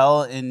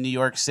hotel in New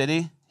York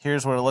City.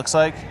 Here's what it looks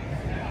like.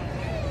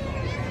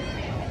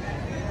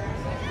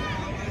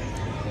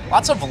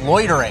 Lots of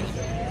loitering.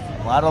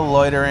 A lot of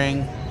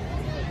loitering.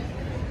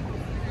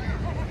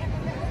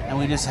 And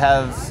we just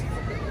have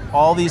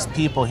all these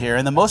people here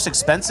in the most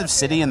expensive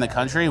city in the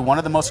country, one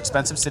of the most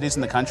expensive cities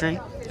in the country.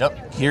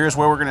 Yep. Here's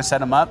where we're going to set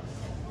them up.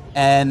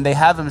 And they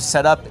have them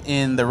set up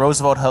in the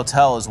Roosevelt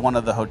Hotel as one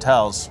of the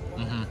hotels.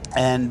 Mm-hmm.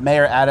 And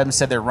Mayor Adams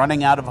said they're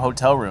running out of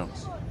hotel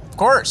rooms. Of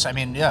course. I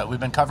mean, yeah, we've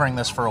been covering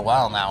this for a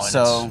while now. And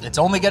So it's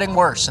only getting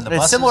worse. And the it's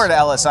buses, similar to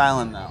Ellis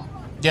Island, though.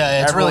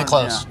 Yeah, it's really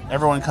close. Yeah,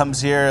 everyone comes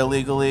here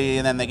illegally,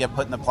 and then they get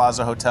put in the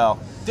Plaza Hotel.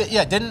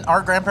 Didn't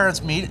our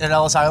grandparents meet at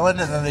Ellis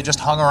Island, and then they just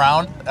hung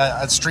around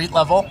at street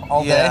level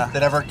all day? They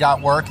never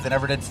got work. They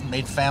never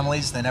made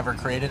families. They never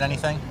created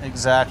anything.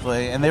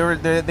 Exactly. And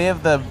they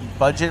have the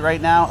budget right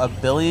now,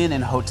 $1 billion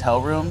in hotel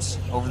rooms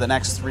over the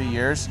next 3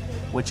 years,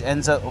 which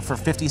ends up for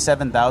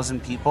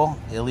 57,000 people,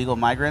 illegal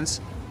migrants,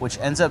 which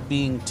ends up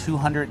being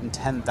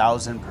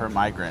 $210,000 per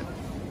migrant.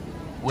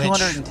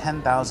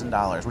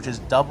 $210,000, which is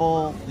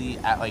double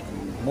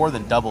more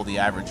than double the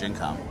average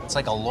income. It's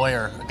like a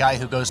lawyer, a guy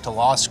who goes to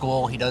law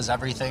school. He does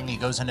everything. He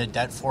goes into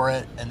debt for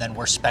it, and then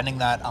we're spending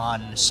that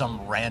on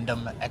some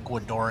random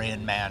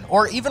Ecuadorian man,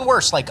 or even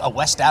worse, like a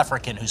West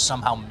African who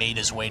somehow made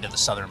his way to the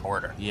southern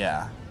border.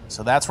 Yeah.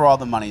 So that's where all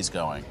the money's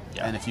going.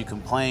 Yeah. And if you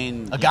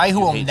complain, a guy who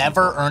will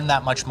never people. earn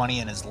that much money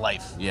in his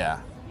life. Yeah.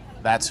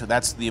 That's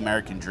the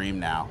American dream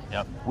now.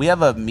 Yep. We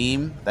have a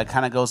meme that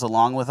kind of goes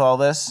along with all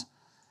this.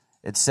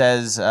 It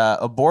says,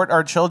 abort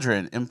our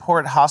children,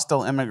 import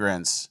hostile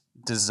immigrants,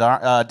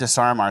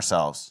 disarm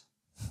ourselves.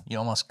 You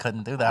almost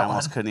couldn't do that. I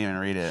almost couldn't even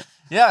read it.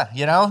 Yeah,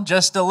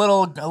 just a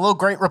little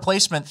great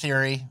replacement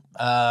theory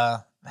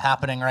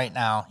happening right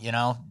now.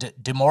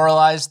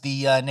 Demoralize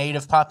the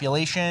native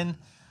population,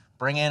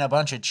 bring in a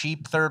bunch of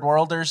cheap third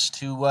worlders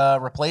to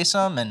replace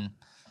them, and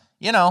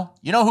you know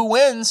who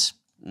wins?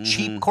 Mm-hmm.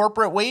 Cheap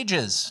corporate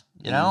wages.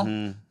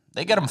 Mm-hmm.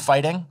 They get them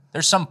fighting.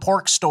 There's some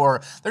pork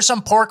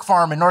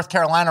farm in North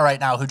Carolina right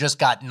now who just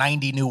got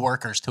 90 new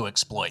workers to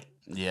exploit.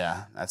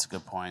 Yeah, that's a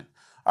good point.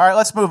 All right,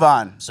 let's move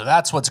on. So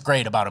that's what's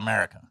great about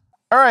America.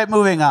 All right,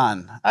 moving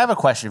on. I have a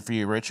question for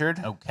you, Richard.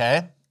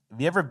 Okay. Have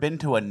you ever been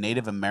to a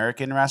Native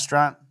American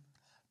restaurant?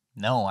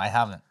 No, I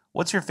haven't.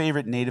 What's your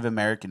favorite Native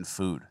American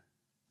food?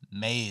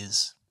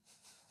 Maize.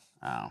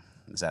 Oh,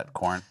 is that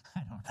corn?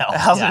 I don't know.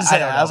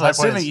 I was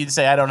assuming you'd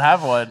say I don't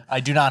have one.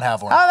 I do not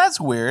have one. Oh, that's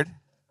weird.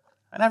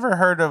 I never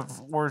heard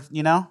of,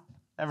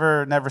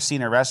 never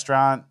seen a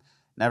restaurant,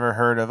 never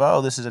heard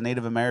of, this is a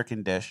Native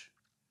American dish.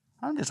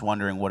 I'm just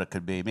wondering what it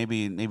could be.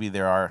 Maybe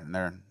there are, and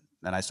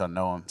I just don't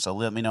know them. So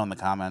let me know in the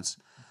comments.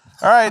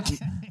 All right.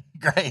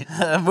 Great.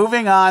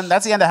 Moving on.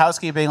 That's the end of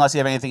housekeeping, unless you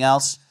have anything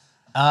else.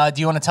 Do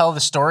you want to tell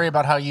the story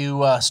about how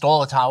you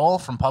stole a towel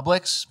from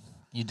Publix?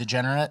 You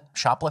degenerate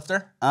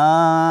shoplifter?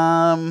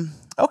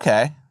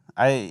 Okay.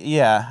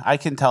 I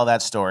can tell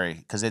that story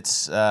because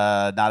it's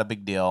not a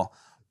big deal.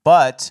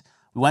 But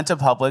we went to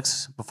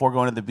Publix before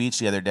going to the beach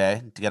the other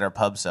day to get our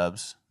pub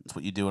subs. That's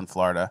what you do in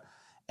Florida.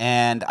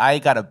 And I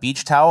got a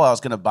beach towel I was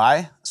going to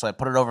buy, so I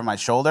put it over my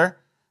shoulder.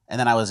 And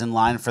then I was in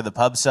line for the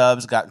pub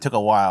subs. Took a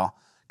while.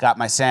 Got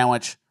my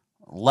sandwich,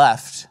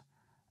 left,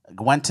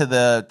 went to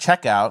the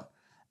checkout,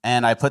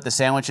 and I put the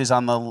sandwiches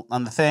on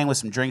the thing with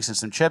some drinks and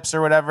some chips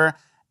or whatever.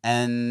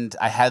 And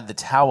I had the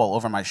towel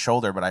over my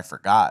shoulder, but I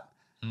forgot.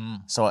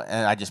 So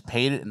I just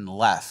paid it and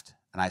left,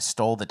 and I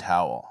stole the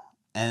towel.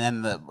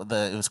 And then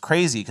it was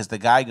crazy because the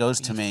guy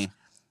goes to me,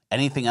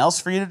 anything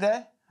else for you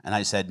today? And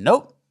I said,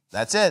 nope,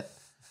 that's it.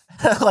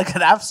 Like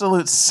an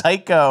absolute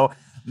psycho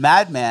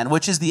madman,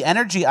 which is the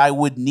energy I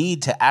would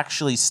need to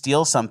actually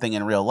steal something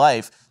in real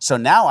life. So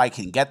now I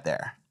can get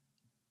there,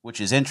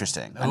 which is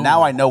interesting. And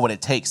now I know what it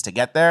takes to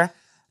get there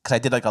because I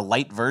did like a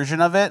light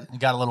version of it. You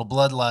got a little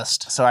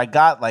bloodlust. So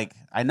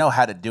I know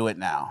how to do it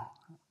now,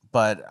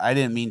 but I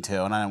didn't mean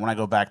to. And when I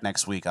go back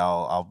next week,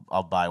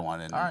 I'll buy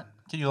one. And all right.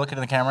 Can you look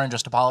into the camera and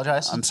just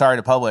apologize? I'm sorry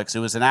to Publix. It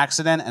was an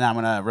accident, and I'm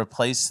going to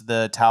replace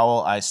the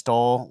towel I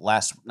stole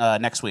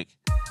next week.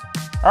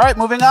 All right,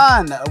 moving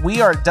on. We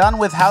are done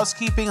with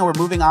housekeeping, and we're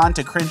moving on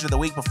to Cringe of the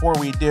Week. Before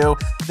we do,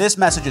 this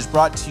message is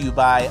brought to you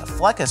by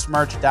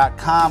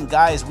FleccasMerch.com.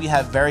 Guys, we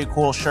have very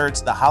cool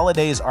shirts. The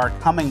holidays are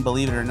coming,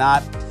 believe it or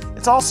not.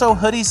 It's also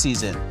hoodie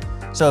season.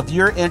 So if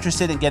you're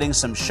interested in getting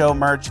some show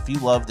merch, if you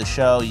love the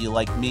show, you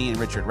like me and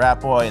Richard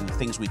Ratboy and the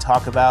things we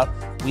talk about,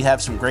 we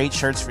have some great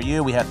shirts for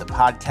you. We have the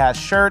podcast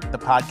shirt, the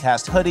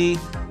podcast hoodie.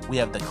 We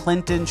have the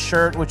Clinton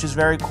shirt, which is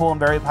very cool and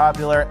very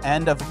popular.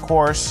 And of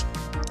course,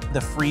 the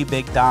free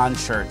Big Don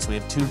shirts. We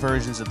have 2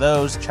 versions of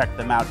those. Check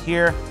them out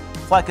here.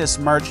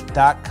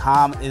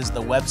 FleccasMerch.com is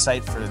the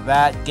website for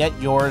that. Get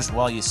yours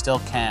while you still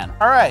can.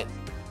 All right.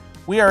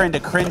 We are into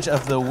Cringe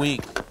of the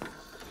Week.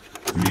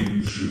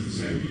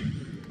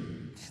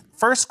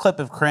 first clip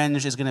of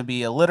cringe is going to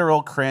be a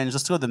literal cringe.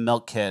 Let's go with the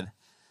milk kid.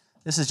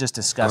 This is just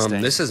disgusting.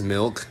 This is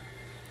milk.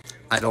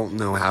 I don't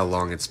know how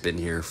long it's been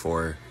here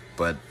for,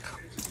 but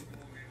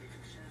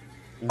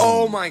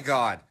oh my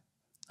God.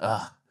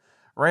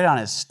 Right on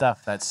his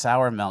stuff, that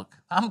sour milk.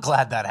 I'm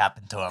glad that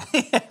happened to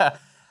him. Yeah.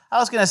 I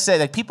was going to say,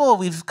 like,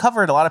 we've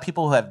covered a lot of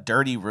people who have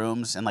dirty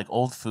rooms and, like,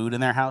 old food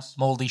in their house.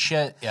 Moldy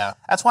shit, yeah.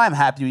 That's why I'm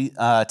happy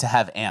to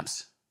have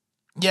amps.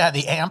 Yeah,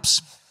 the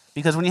amps.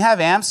 Because when you have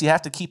amps, you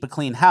have to keep a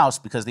clean house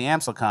because the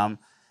amps will come,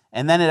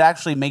 and then it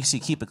actually makes you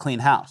keep a clean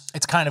house.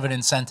 It's kind of an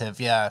incentive,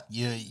 yeah.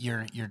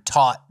 You're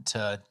taught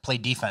to play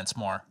defense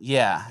more.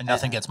 Yeah. And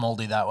nothing gets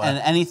moldy that way. And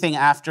anything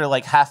after,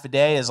 like, half a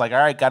day is like, all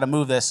right, got to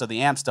move this so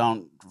the amps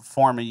don't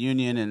form a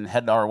union and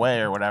head our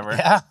way or whatever.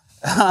 Yeah.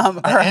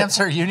 Amps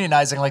are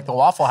unionizing like the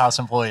Waffle House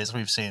employees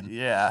we've seen.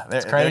 Yeah,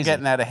 they're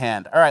getting out of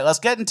hand. All right, let's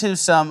get into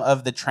some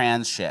of the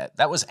trans shit.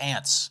 That was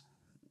ants.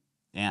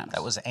 Ants.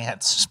 That was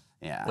ants.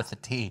 Yeah. With a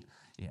T.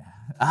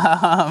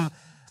 Yeah.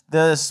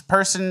 This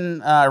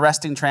person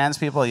arresting trans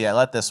people, yeah,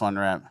 let this one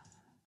rip.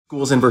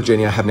 Schools in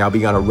Virginia have now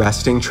begun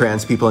arresting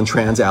trans people and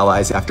trans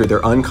allies after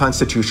their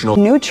unconstitutional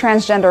new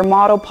transgender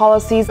model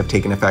policies have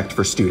taken effect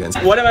for students.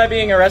 What am I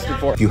being arrested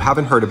for? If you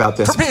haven't heard about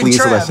this, please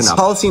listen up.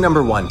 Policy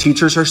number 1,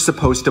 teachers are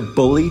supposed to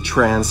bully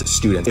trans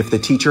students. If the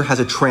teacher has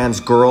a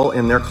trans girl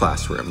in their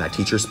classroom, that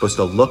teacher is supposed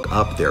to look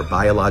up their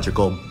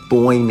biological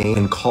boy name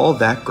and call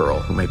that girl,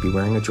 who might be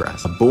wearing a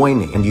dress, a boy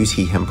name, and use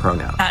he, him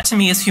pronouns. That to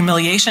me is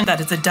humiliation. That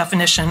is the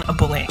definition of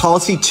bullying.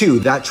 Policy 2,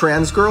 that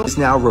trans girl is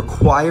now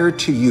required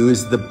to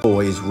use the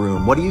boys'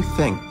 room. What do you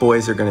think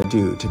boys are going to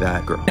do to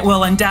that girl? It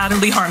will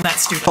undoubtedly harm that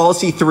student.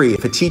 Policy 3,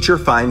 if a teacher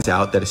finds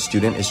out that a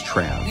student is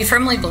trans, we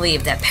firmly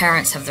believe that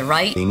parents have the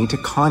right. They need to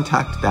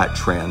contact that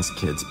trans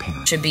kid's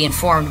parent. Should be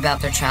informed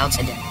about their child's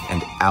identity.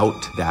 And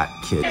out that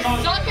kid.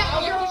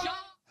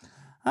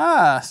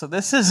 So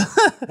this is...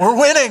 We're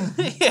winning.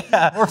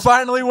 Yeah. We're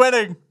finally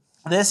winning.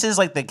 This is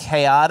like the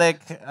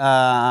chaotic,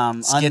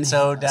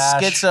 schizo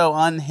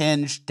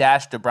unhinged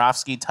Dash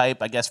Dabrowski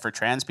type, I guess, for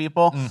trans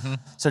people. Mm-hmm.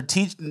 So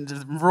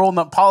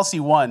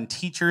policy 1,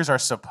 teachers are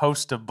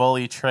supposed to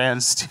bully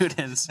trans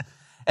students.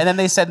 And then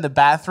they said in the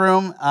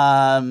bathroom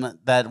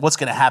that what's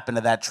going to happen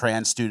to that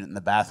trans student in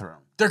the bathroom?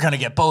 They're going to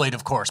get bullied,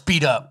 of course,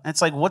 beat up.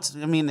 It's like,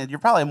 you're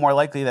probably more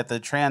likely that the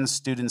trans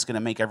student's going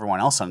to make everyone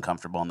else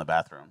uncomfortable in the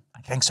bathroom.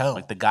 I think so.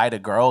 Like the guy to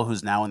girl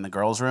who's now in the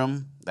girls'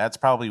 room, that's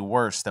probably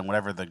worse than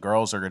whatever the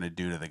girls are going to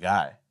do to the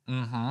guy,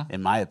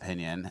 in my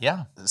opinion.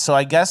 Yeah. So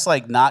I guess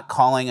like not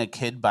calling a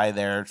kid by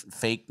their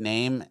fake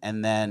name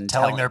and then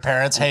telling their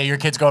parents, hey, your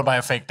kid's going by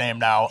a fake name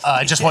now.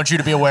 I just want you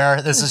to be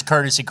aware, this is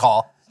courtesy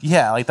call.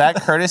 Yeah, like that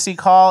courtesy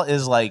call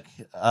is like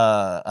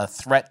a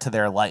threat to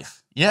their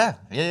life.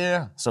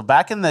 Yeah. So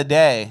back in the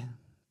day,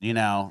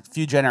 a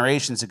few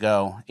generations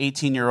ago,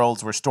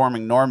 18-year-olds were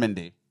storming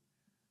Normandy.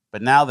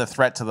 But now the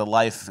threat to the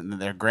life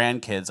and their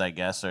grandkids, I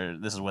guess, or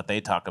this is what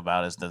they talk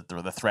about, is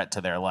the threat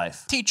to their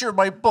life. Teacher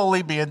might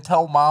bully me and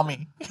tell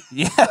mommy.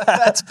 Yeah.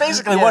 That's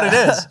basically what it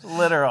is.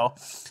 Literal.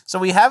 So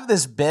we have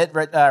this bit,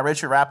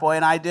 Richard Rapoy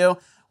and I do.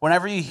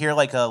 Whenever you hear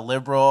like a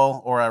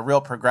liberal or a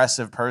real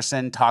progressive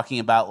person talking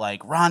about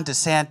like Ron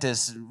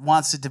DeSantis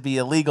wants it to be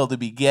illegal to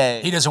be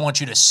gay. He doesn't want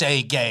you to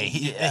say gay.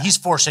 He's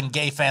forcing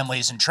gay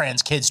families and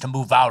trans kids to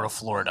move out of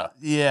Florida.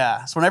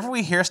 Yeah. So whenever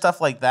we hear stuff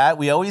like that,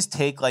 we always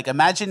take like,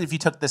 imagine if you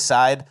took the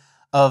side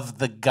of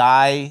the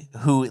guy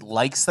who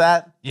likes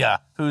that. Yeah.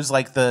 Who's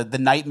like the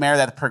nightmare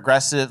that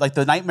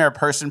the nightmare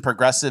person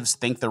progressives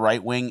think the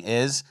right wing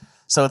is.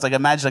 So it's like,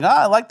 imagine, like,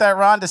 I like that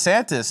Ron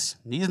DeSantis.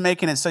 He's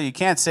making it so you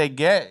can't say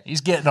gay.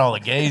 He's getting all the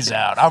gays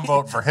out. I'm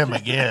voting for him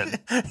again.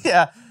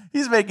 Yeah,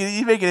 he's making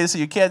it so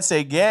you can't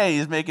say gay.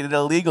 He's making it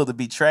illegal to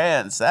be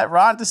trans. That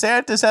Ron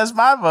DeSantis has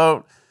my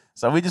vote.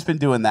 So we've just been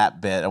doing that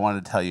bit. I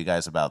wanted to tell you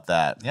guys about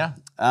that. Yeah.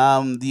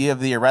 You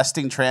have the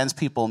arresting trans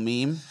people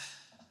meme.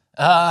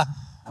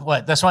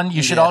 What, this one?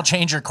 You should all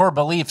change your core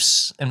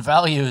beliefs and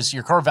values,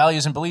 your core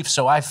values and beliefs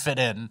so I fit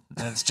in.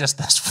 And it's just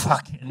this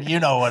fucking,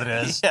 you know what it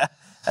is. Yeah.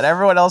 And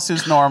everyone else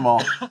who's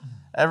normal.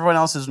 Everyone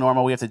else is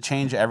normal. We have to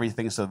change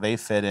everything so they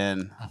fit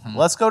in.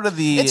 Let's go to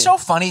the... It's so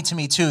funny to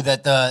me, too,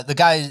 that the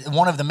guy,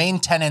 one of the main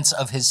tenets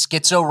of his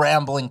schizo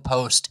rambling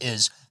post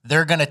is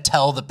they're going to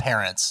tell the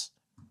parents.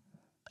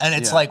 And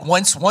it's like,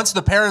 once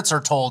the parents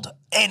are told,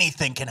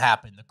 anything can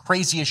happen. The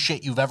craziest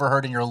shit you've ever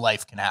heard in your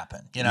life can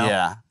happen, you know?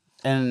 Yeah.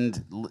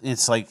 And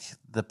it's like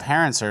the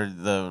parents are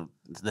the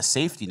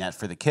safety net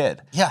for the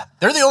kid. Yeah.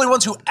 They're the only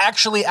ones who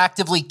actually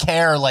actively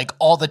care like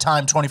all the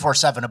time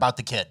 24/7 about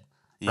the kid,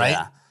 right?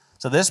 Yeah.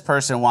 So this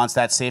person wants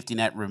that safety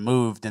net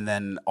removed and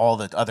then all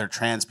the other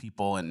trans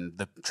people and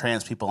the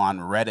trans people on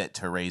Reddit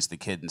to raise the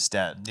kid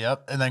instead.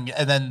 Yep. And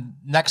then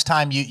next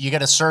time you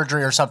get a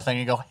surgery or something,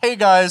 you go, hey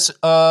guys,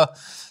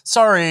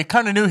 sorry,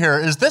 kind of new here.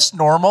 Is this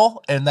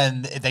normal? And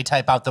then they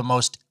type out the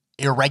most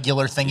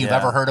irregular thing you've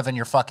ever heard of in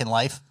your fucking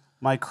life.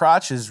 My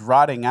crotch is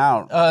rotting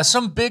out.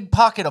 Some big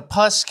pocket of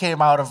pus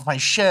came out of my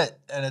shit.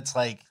 And it's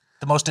like,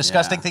 The most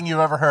disgusting thing you've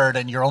ever heard,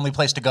 and your only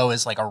place to go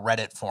is like a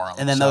Reddit forum.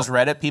 And then those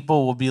Reddit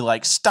people will be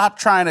like, stop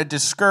trying to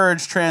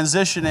discourage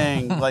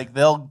transitioning. Like,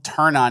 they'll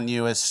turn on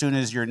you as soon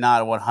as you're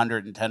not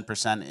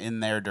 110%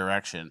 in their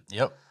direction.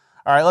 Yep.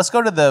 All right, let's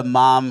go to the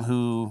mom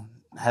who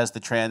has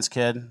the trans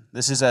kid.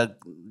 This is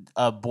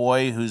a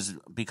boy who's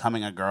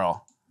becoming a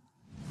girl.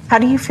 How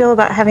do you feel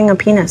about having a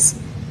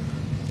penis?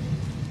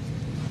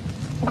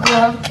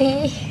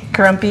 Grumpy.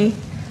 Grumpy?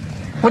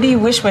 What do you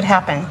wish would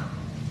happen?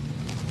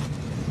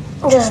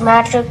 Just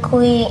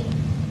magically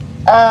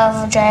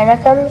a vagina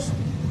comes.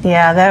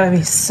 Yeah, that would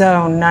be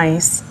so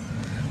nice.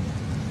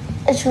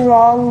 It's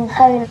wrong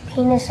having a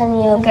penis and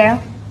you're a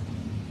girl.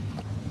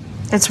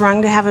 It's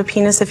wrong to have a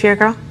penis if you're a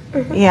girl?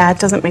 Mhm. Yeah, it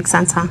doesn't make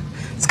sense, huh?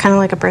 It's kind of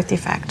like a birth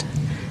defect.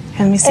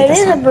 Here, let me see It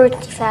this is one. a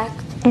birth defect.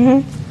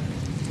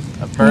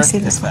 Mm-hmm. A birth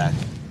defect.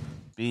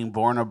 Being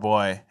born a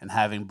boy and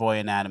having boy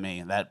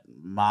anatomy, that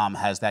mom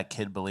has that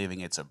kid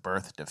believing it's a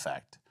birth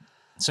defect.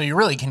 So you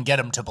really can get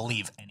them to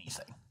believe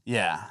anything.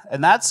 Yeah,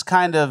 and that's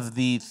kind of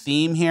the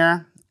theme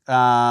here.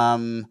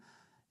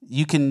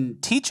 You can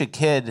teach a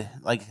kid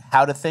like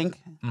how to think,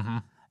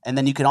 and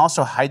then you can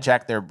also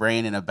hijack their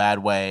brain in a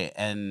bad way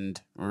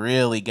and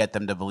really get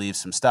them to believe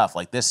some stuff.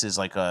 Like this is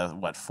like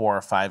a 4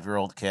 or 5 year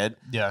old kid,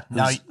 Yeah.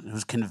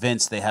 who's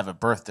convinced they have a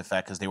birth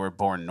defect because they were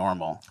born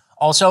normal.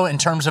 Also, in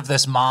terms of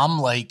this mom,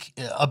 like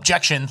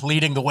objection,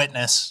 leading the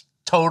witness.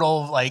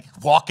 Total, like,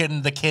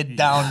 walking the kid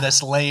down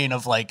this lane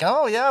of like,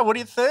 oh, yeah, what do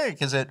you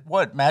think? Is it,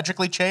 what,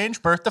 magically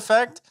changed? Birth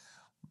defect?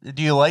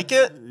 Do you like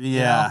it?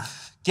 Yeah.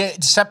 You know?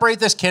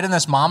 Separate this kid and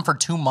this mom for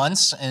 2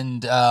 months,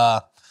 and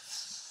I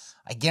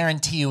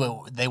guarantee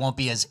you they won't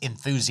be as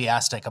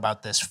enthusiastic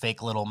about this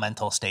fake little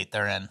mental state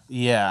they're in.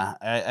 Yeah,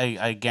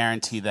 I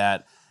guarantee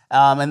that.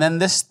 And then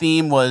this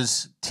theme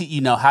was,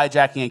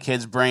 hijacking a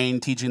kid's brain,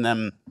 teaching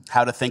them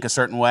how to think a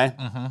certain way.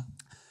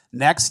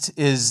 Next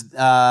is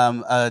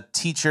a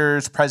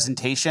teacher's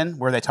presentation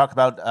where they talk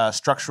about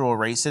structural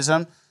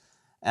racism.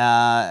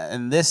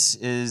 And this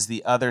is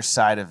the other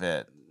side of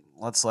it.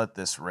 Let's let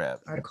this rip.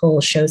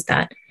 Article shows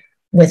that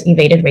with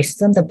evaded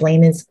racism, the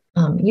blame is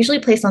usually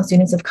placed on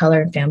students of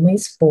color and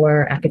families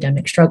for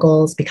academic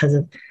struggles because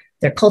of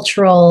their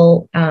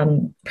cultural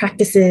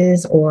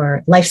practices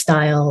or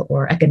lifestyle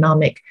or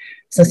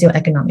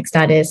socioeconomic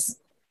status.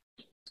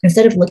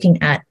 Instead of looking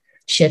at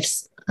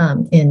shifts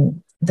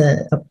in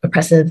the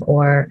oppressive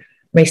or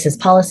racist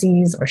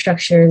policies or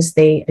structures,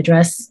 they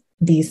address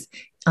these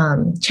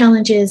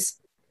challenges,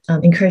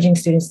 encouraging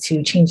students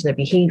to change their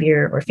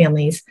behavior or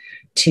families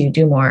to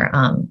do more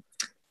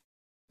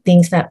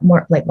things that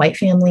more like white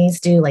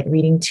families do, like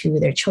reading to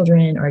their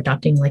children or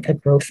adopting like a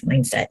growth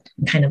mindset,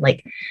 and kind of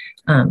like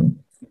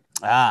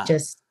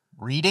just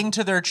reading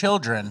to their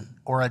children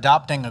or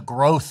adopting a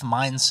growth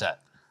mindset.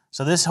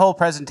 So this whole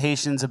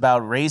presentation's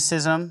about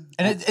racism.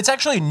 And it's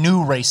actually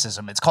new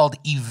racism. It's called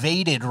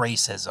evaded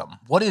racism.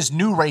 What is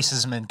new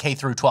racism in K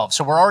through 12?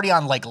 So we're already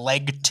on like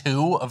leg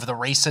 2 of the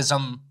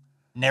racism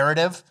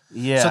narrative.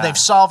 Yeah. So they've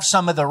solved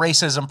some of the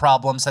racism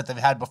problems that they've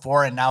had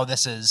before, and now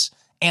this is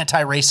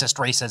anti-racist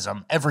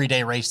racism,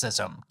 everyday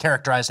racism,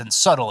 characterized in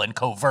subtle and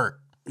covert.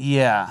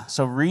 Yeah.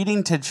 So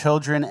reading to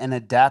children and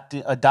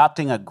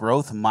adopting a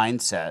growth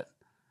mindset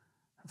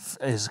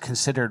is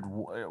considered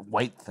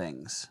white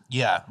things.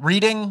 Yeah,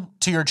 reading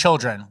to your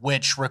children,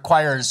 which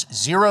requires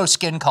 0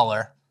 skin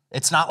color.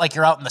 It's not like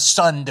you're out in the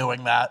sun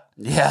doing that.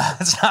 Yeah.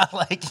 It's not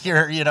like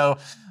you're,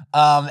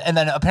 and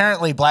then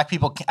apparently black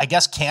people, I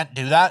guess, can't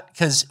do that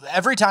because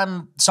every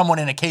time someone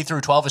in a K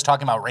through 12 is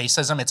talking about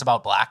racism, it's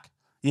about black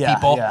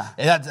people.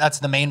 Yeah. That's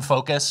the main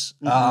focus.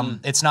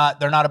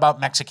 They're not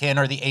about Mexican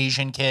or the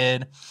Asian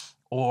kid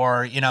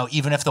or,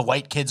 even if the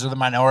white kids are the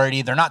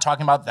minority, they're not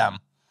talking about them.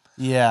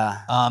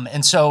 Yeah.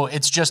 And so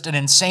it's just an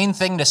insane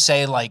thing to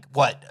say, like,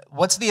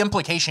 what's the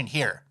implication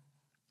here?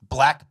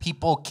 Black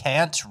people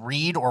can't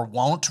read or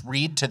won't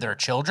read to their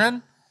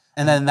children?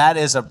 And then that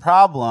is a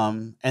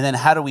problem. And then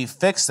how do we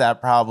fix that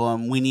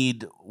problem? We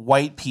need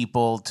white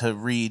people to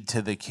read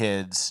to the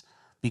kids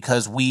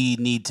because we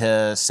need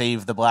to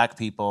save the black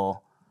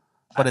people.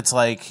 But it's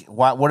like,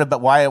 what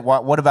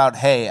about,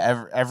 hey,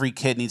 every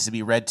kid needs to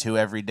be read to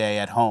every day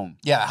at home?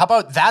 Yeah, how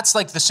about that's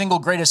like the single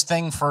greatest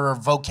thing for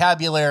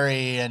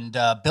vocabulary and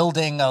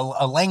building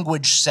a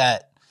language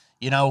set.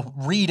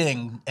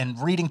 Reading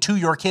to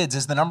your kids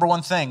is the number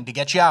one thing to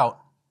get you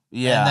out.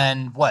 Yeah. And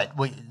then what?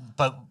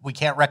 But we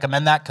can't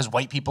recommend that because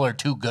white people are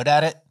too good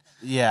at it.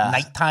 Yeah.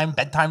 Nighttime,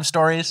 bedtime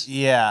stories.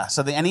 Yeah.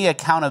 So any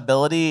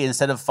accountability,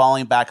 instead of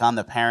falling back on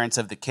the parents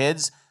of the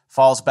kids,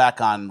 falls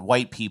back on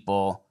white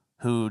people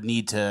who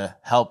need to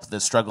help the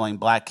struggling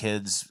black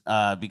kids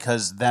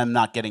because them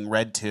not getting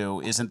read to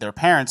isn't their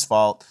parents'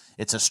 fault.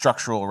 It's a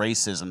structural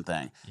racism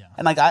thing. Yeah.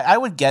 And like I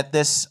would get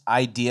this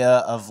idea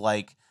of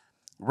like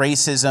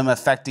racism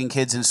affecting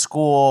kids in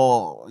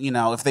school,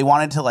 if they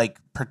wanted to like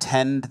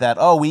pretend that,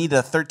 we need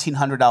a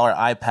 $1,300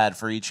 iPad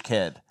for each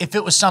kid. If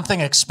it was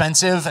something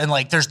expensive and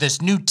like there's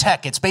this new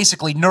tech, it's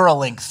basically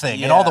Neuralink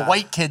thing and all the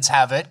white kids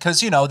have it because,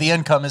 the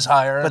income is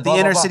higher. But the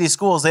inner city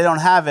schools, they don't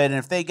have it. And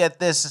if they get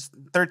this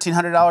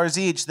 $1,300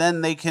 each,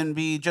 then they can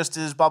be just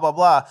as blah, blah,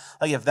 blah.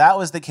 Like, if that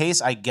was the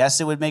case, I guess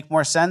it would make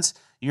more sense.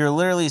 You're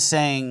literally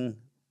saying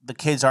the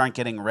kids aren't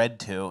getting read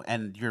to,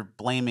 and you're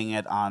blaming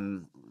it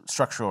on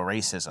structural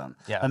racism.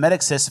 Yeah.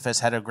 Medic Sisyphus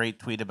had a great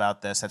tweet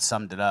about this that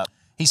summed it up.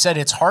 He said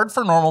it's hard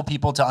for normal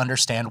people to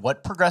understand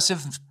what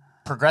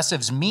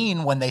progressives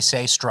mean when they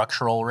say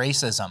structural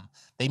racism.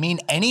 They mean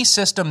any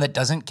system that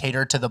doesn't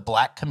cater to the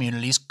black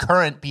community's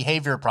current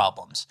behavior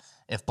problems.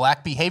 If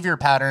black behavior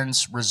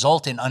patterns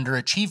result in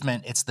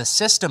underachievement, it's the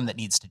system that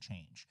needs to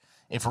change.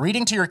 If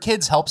reading to your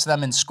kids helps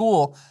them in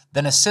school,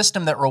 then a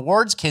system that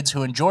rewards kids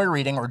who enjoy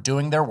reading or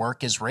doing their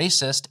work is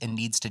racist and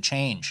needs to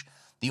change.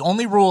 The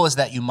only rule is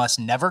that you must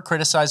never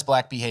criticize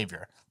black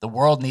behavior. The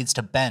world needs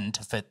to bend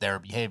to fit their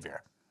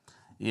behavior.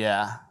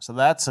 Yeah, so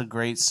that's a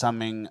great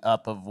summing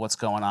up of what's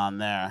going on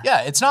there.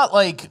 Yeah, it's not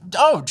like,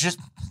 oh, just,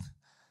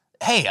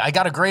 hey, I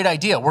got a great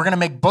idea. We're going to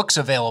make books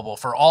available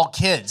for all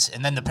kids,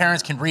 and then the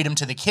parents can read them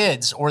to the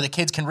kids, or the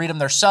kids can read them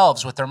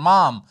themselves with their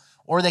mom,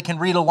 or they can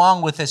read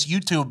along with this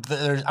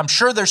YouTube. I'm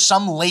sure there's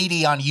some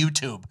lady on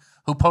YouTube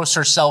who posts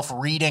herself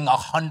reading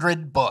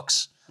 100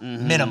 books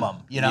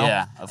minimum, you know?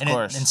 Yeah, of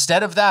course.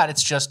 Instead of that,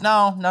 it's just,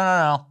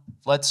 no.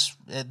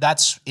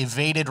 That's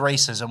evaded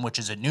racism, which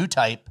is a new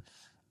type,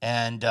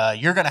 and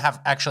you're going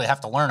to actually have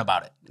to learn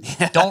about it.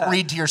 Yeah. Don't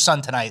read to your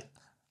son tonight.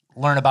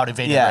 Learn about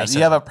evaded racism.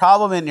 You have a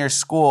problem in your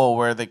school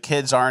where the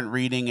kids aren't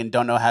reading and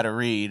don't know how to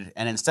read,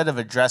 and instead of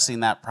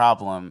addressing that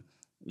problem,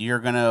 you're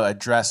going to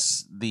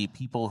address the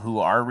people who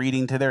are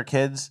reading to their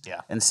kids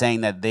and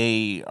saying that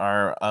they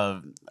are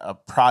a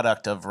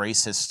product of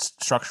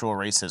racist, structural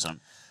racism.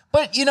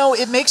 But, you know,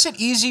 it makes it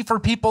easy for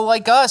people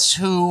like us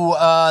who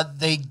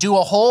they do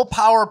a whole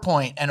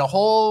PowerPoint and a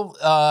whole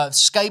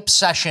Skype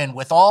session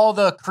with all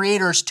the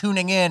creators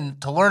tuning in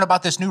to learn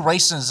about this new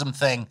racism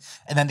thing.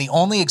 And then the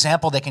only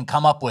example they can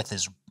come up with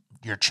is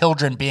your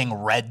children being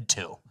read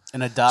to.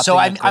 And adopting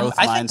a growth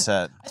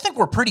mindset. I think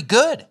we're pretty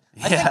good.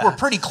 I think we're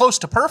pretty close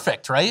to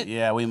perfect, right?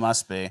 Yeah, we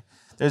must be.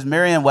 There's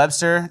Merriam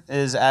Webster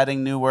is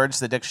adding new words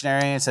to the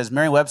dictionary. It says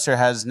Merriam Webster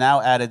has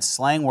now added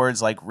slang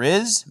words like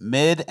riz,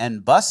 mid,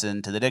 and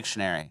bussin' to the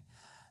dictionary.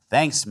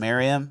 Thanks,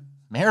 Merriam.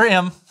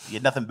 Merriam. You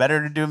had nothing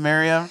better to do,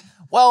 Merriam?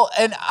 Well,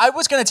 and I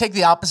was going to take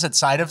the opposite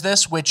side of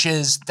this, which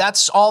is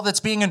that's all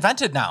that's being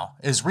invented now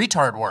is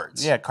retard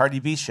words. Yeah, Cardi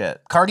B shit.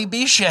 Cardi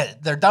B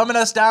shit. They're dumbing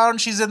us down.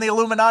 She's in the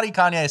Illuminati,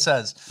 Kanye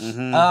says.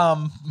 And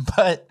now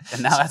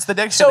that's the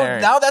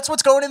dictionary. So now that's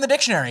what's going in the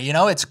dictionary. You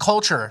know, it's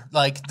culture.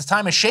 Like the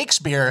time of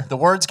Shakespeare, the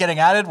words getting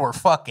added were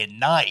fucking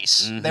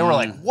nice. They were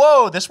like,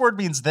 whoa, this word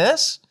means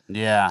this?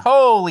 Yeah.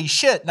 Holy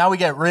shit. Now we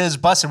get Riz,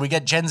 bussin', we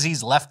get Gen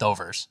Z's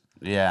leftovers.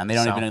 Yeah, and they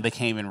don't even, they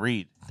can't even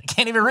read. They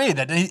can't even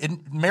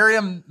read.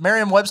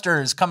 Merriam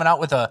Webster is coming out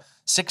with a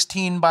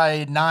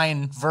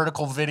 16:9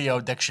 vertical video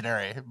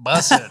dictionary.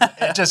 Bussin'.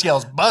 It just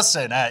yells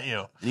bussin' at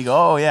you. You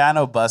go, oh yeah, I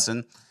know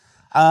bussin'.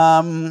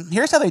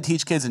 Here's how they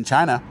teach kids in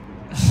China.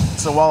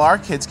 So while our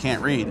kids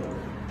can't read.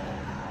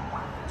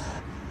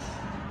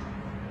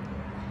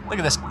 Look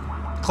at this,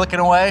 clicking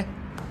away.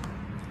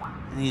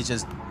 And he's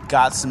just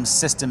got some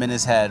system in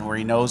his head where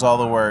he knows all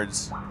the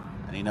words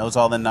and he knows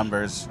all the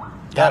numbers.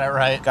 Got it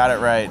right. Got it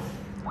right.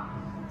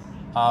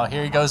 Oh,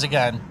 here he goes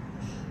again.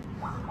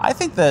 I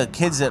think the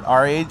kids at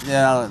our age,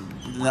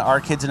 our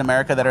kids in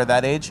America that are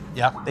that age,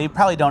 they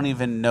probably don't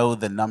even know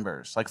the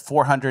numbers. Like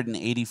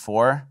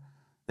 484,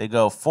 they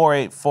go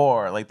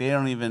 484. Like they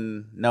don't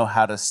even know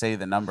how to say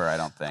the number, I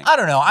don't think. I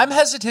don't know. I'm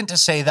hesitant to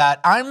say that.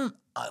 I'm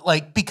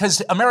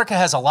because America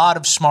has a lot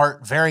of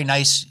smart, very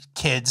nice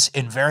kids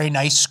in very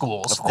nice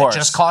schools. Of course. That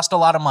just cost a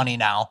lot of money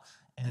now,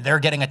 and they're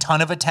getting a ton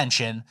of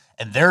attention,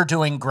 and they're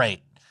doing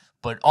great.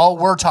 But all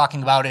we're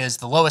talking about is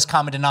the lowest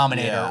common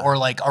denominator, or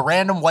like a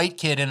random white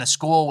kid in a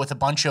school with a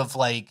bunch of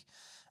like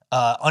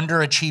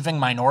underachieving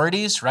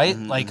minorities, right?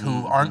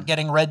 Who aren't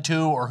getting read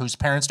to, or whose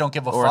parents don't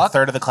give a fuck. Or a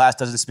third of the class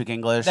doesn't speak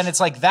English. Then it's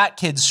like that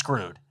kid's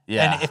screwed.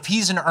 Yeah. And if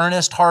he's an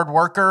earnest hard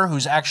worker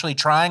who's actually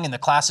trying and the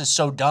class is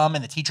so dumb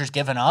and the teacher's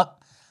given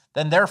up,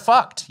 then they're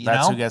fucked, you know?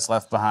 That's who gets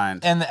left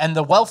behind. And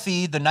the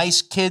wealthy, the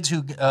nice kids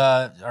who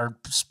are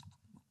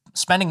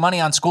spending money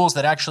on schools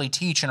that actually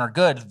teach and are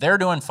good, they're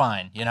doing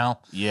fine, you know?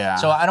 Yeah.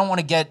 So I don't want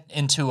to get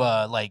into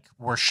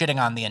we're shitting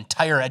on the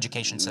entire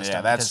education system.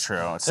 Yeah, that's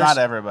true. It's not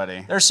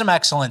everybody. There's some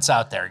excellence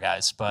out there,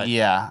 guys. But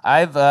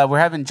yeah, we're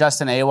having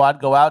Justin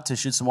Awad go out to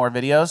shoot some more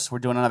videos. We're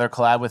doing another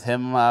collab with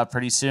him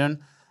pretty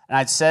soon. And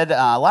I'd said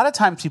a lot of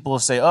times people will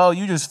say, oh,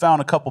 you just found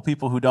a couple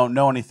people who don't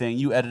know anything.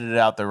 You edited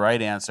out the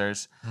right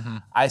answers.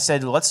 I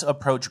said, let's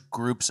approach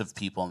groups of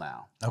people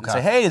now. Okay. And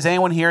say, hey, does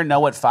anyone here know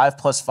what 5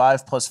 +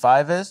 5 +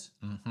 5 is?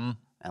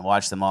 And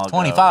watch them all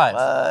 25. Go,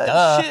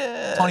 duh.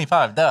 Shit.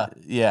 25, duh.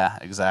 Yeah,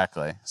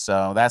 exactly.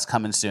 So that's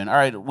coming soon. All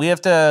right, we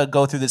have to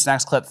go through this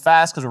next clip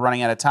fast because we're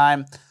running out of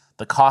time.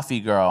 The coffee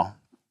girl.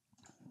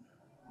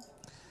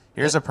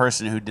 Here's a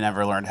person who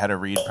never learned how to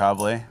read,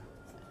 probably.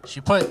 She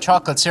put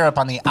chocolate syrup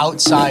on the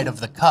outside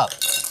of the cup.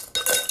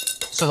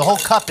 So the whole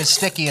cup is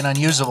sticky and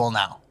unusable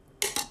now.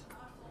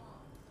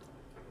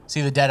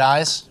 See the dead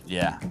eyes?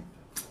 Yeah.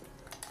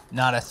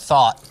 Not a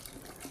thought.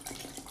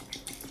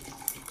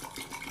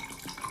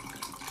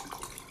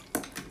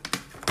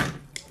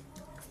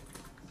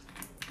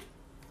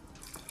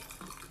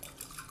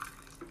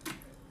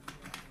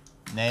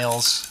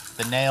 Nails.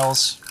 The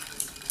nails.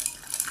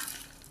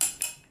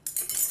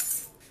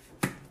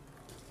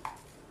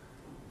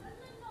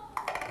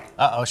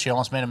 Uh-oh, she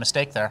almost made a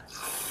mistake there.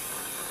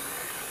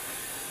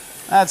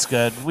 That's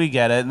good. We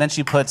get it. And then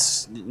she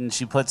puts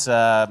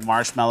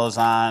marshmallows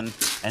on,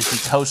 and she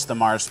toasts the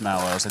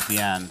marshmallows at the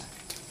end.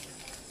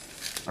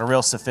 A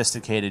real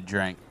sophisticated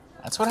drink.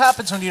 That's what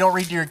happens when you don't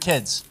read to your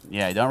kids.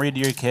 Yeah, you don't read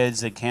to your kids.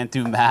 They can't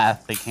do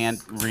math. They can't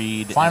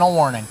read. Final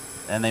warning.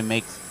 And they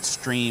make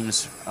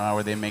streams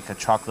where they make a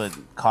chocolate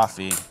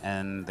coffee,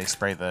 and they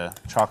spray the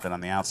chocolate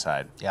on the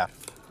outside. Yeah.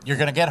 You're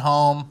going to get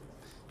home.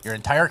 Your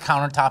entire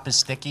countertop is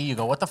sticky. You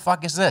go, what the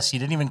fuck is this? You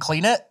didn't even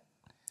clean it?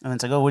 And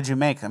it's like, oh, what'd you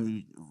make?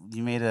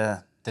 You made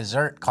a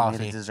dessert coffee. You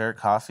made a dessert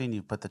coffee, and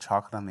you put the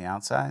chocolate on the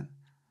outside.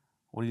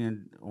 Why'd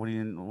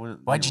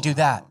you do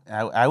that?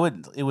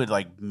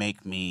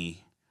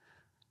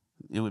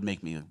 It would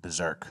make me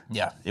berserk.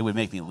 Yeah. It would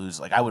make me lose.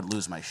 I would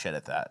lose my shit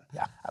at that.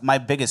 Yeah. My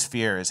biggest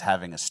fear is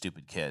having a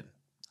stupid kid.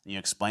 You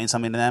explain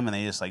something to them, and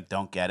they just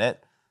don't get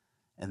it,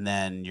 and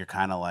then you're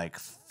kind of like,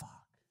 fuck.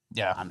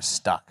 Yeah. I'm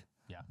stuck.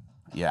 Yeah.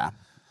 Yeah.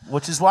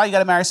 Which is why you got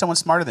to marry someone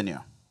smarter than you.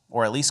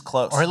 Or at least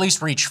close. Or at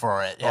least reach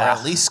for it. Yeah. Or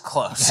at least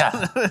close.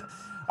 Yeah.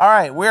 All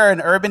right, we're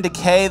in Urban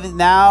Decay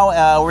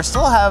now. We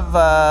still have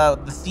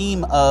the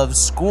theme of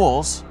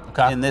schools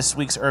in this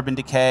week's Urban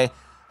Decay.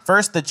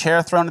 First, the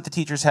chair thrown at the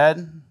teacher's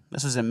head.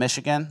 This was in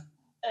Michigan.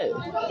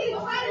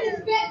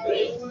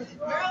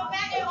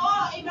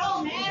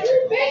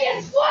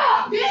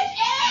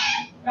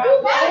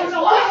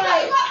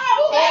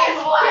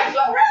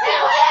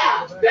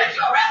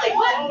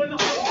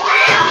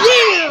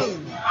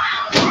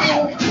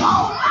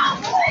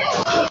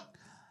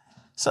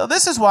 So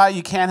this is why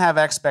you can't have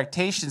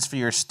expectations for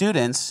your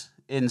students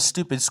in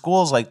stupid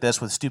schools like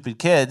this with stupid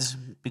kids,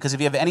 because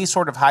if you have any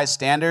sort of high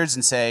standards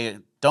and say,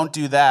 don't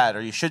do that,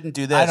 or you shouldn't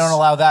do this. I don't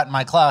allow that in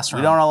my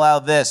classroom. We don't allow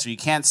this, or you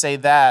can't say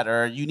that,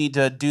 or you need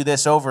to do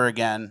this over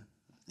again.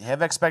 You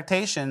have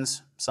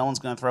expectations, someone's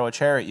going to throw a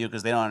chair at you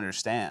because they don't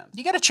understand.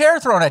 You get a chair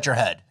thrown at your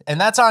head,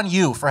 and that's on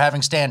you for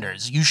having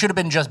standards. You should have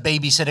been just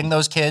babysitting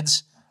those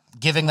kids,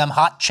 giving them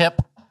hot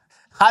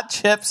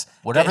chips,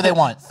 whatever they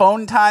want.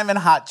 Phone time and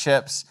hot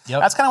chips. Yep.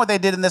 That's kind of what they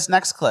did in this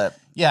next clip.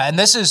 Yeah, and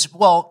this is,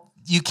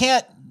 you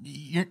can't,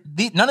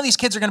 none of these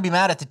kids are going to be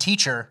mad at the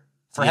teacher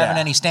for having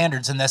any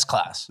standards in this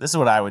class. This is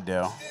what I would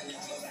do.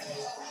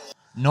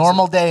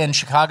 Normal day in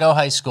Chicago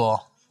high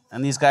school.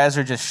 And these guys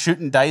are just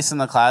shooting dice in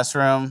the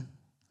classroom.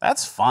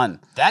 That's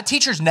fun. That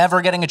teacher's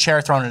never getting a chair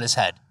thrown at his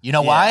head. You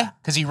know why?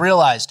 Because he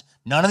realized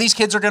none of these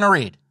kids are going to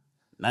read.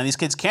 None of these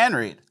kids can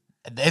read.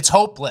 It's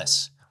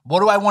hopeless. What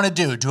do I want to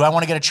do? Do I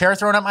want to get a chair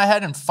thrown at my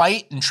head and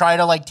fight and try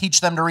to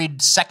teach them to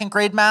read second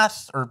grade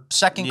math or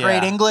second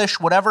grade English,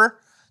 whatever?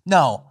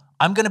 No,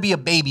 I'm going to be a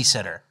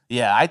babysitter.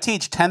 Yeah, I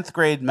teach 10th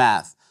grade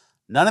math.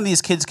 None of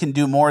these kids can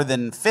do more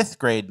than 5th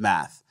grade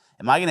math.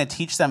 Am I going to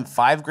teach them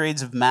 5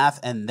 grades of math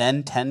and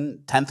then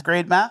 10th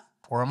grade math?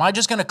 Or am I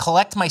just going to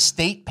collect my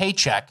state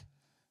paycheck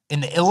in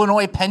the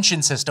Illinois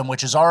pension system,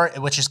 which is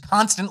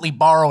constantly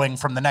borrowing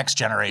from the next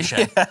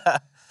generation? Yeah.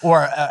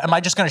 Or am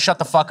I just going to shut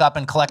the fuck up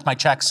and collect my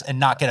checks and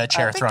not get a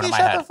chair thrown at my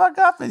head? Shut the fuck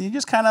up and you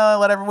just kind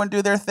of let everyone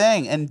do their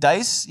thing. And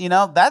dice,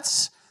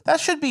 that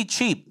should be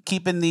cheap.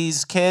 Keeping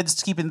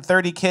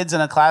 30 kids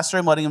in a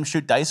classroom, letting them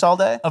shoot dice all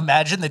day.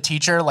 Imagine the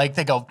teacher,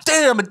 they go,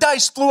 damn, a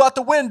dice flew out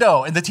the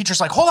window. And the teacher's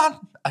like, hold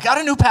on, I got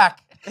a new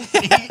pack.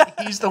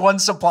 He's the one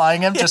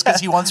supplying him just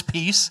because he wants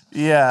peace.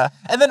 Yeah.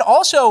 And then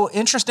also,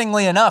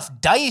 interestingly enough,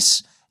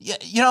 dice,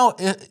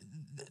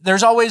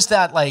 there's always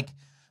that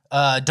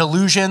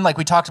delusion, like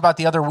we talked about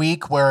the other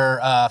week,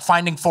 where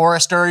Finding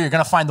Forrester, you're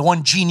going to find the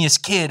one genius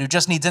kid who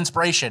just needs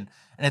inspiration.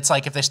 And it's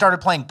like, if they started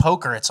playing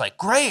poker, it's like,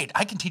 great,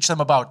 I can teach them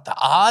about the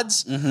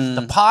odds,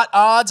 the pot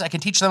odds. I can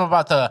teach them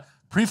about the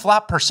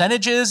pre-flop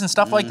percentages and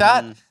stuff like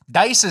that.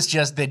 Dice is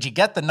just, did you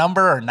get the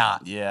number or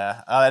not?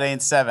 Yeah. Oh, it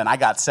ain't 7. I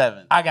got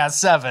 7.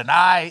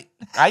 I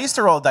used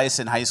to roll dice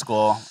in high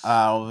school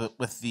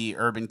with the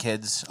urban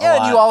kids. Yeah,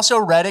 and you also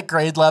read at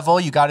grade level.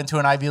 You got into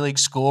an Ivy League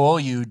school.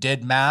 You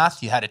did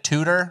math. You had a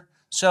tutor.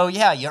 So,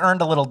 yeah, you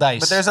earned a little dice.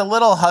 But there's a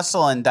little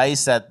hustle in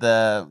dice that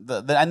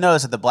I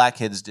noticed that the black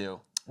kids do.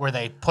 Where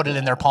they put it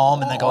in their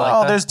palm and they go like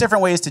that? There's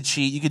different ways to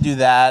cheat. You could do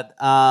that.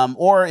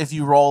 Or if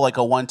you roll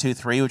a 1, 2,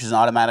 3, which is an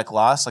automatic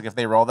loss, if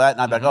they roll that,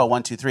 and I'd be like,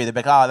 1, 2, 3. They'd be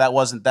like, oh, that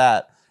wasn't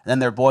that. And then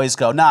their boys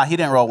go, nah, he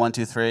didn't roll 1,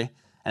 2, 3.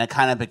 And it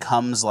kind of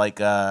becomes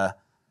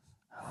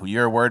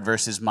your word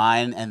versus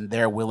mine, and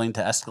they're willing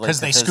to escalate. Because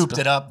they scooped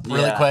it up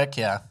really quick,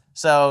 yeah.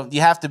 So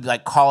you have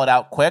to call it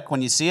out quick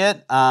when you see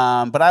it.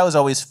 But I was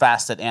always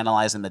fast at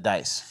analyzing the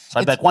dice. So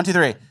I'd be like, 1, 2,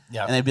 3.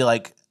 Yeah. And they'd be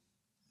like,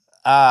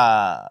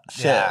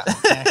 shit.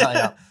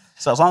 Yeah.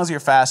 So as long as you're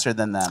faster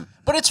than them.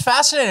 But it's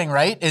fascinating,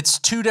 right? It's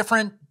two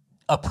different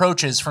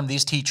approaches from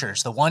these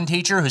teachers. The one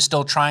teacher who's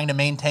still trying to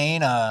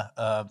maintain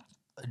a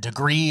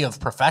degree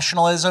of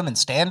professionalism and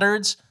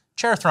standards,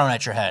 chair thrown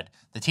at your head.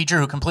 The teacher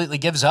who completely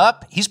gives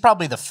up, he's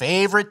probably the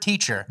favorite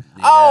teacher.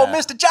 Yeah. Oh,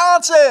 Mr.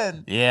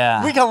 Johnson!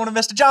 Yeah. We going to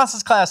Mr.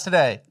 Johnson's class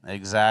today.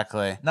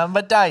 Exactly. Nothing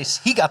but dice.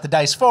 He got the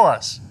dice for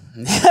us.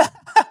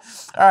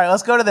 All right,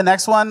 let's go to the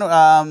next one.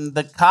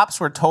 The cops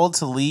were told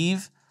to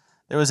leave.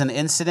 There was an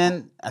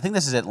incident. I think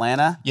this is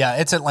Atlanta. Yeah,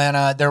 it's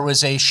Atlanta. There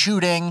was a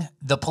shooting.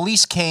 The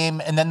police came,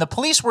 and then the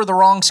police were the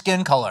wrong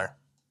skin color.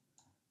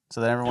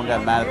 So then everyone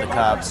got mad at the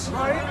cops.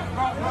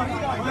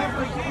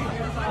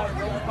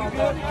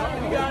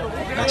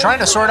 They're trying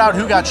to sort out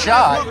who got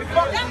shot.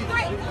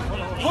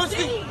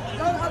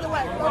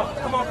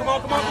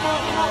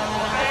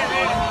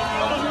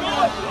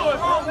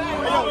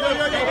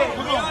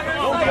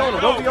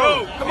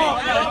 Go. Come on.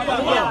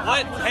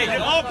 What? Hey,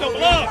 get off the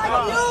block.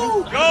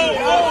 Go.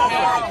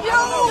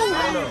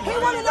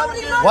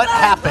 What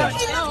happened?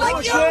 It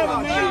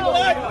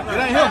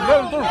ain't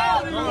him.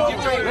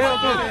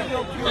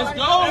 Let's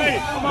go.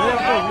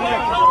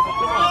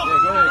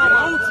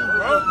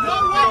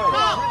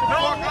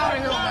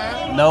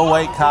 No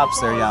white cops,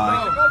 they're yelling.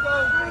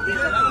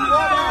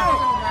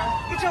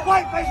 Get your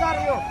white face out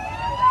of here.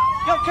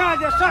 Yo, Kyle,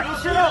 just suck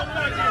this shit up.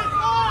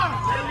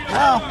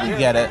 Well, you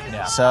get it.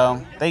 Yeah.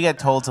 So they get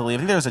told to leave. I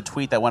think there was a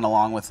tweet that went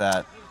along with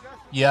that.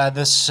 Yeah,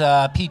 this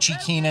Peachy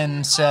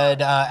Keenan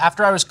said,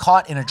 after I was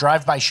caught in a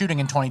drive-by shooting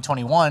in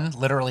 2021,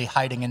 literally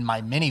hiding in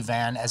my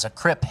minivan as a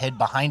Crip hid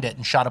behind it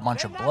and shot a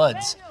bunch of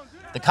bloods,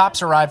 the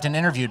cops arrived and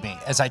interviewed me.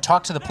 As I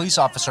talked to the police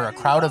officer, a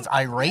crowd of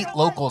irate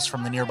locals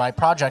from the nearby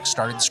project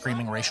started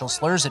screaming racial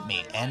slurs at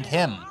me and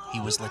him,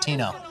 he was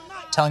Latino,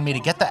 telling me to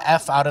get the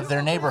F out of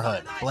their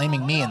neighborhood,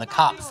 blaming me and the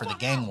cop for the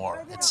gang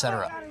war,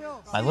 etc.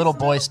 My little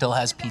boy still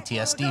has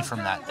PTSD from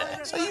that day.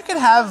 So you can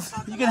have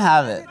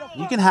it.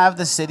 You can have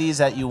the cities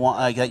that you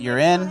want, that you're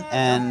in,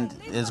 and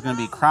there's going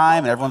to be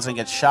crime, and everyone's going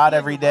to get shot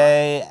every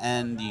day,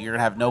 and you're going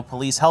to have no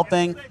police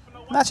helping.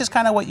 And that's just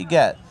kind of what you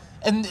get.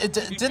 And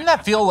didn't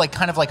that feel like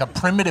kind of like a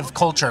primitive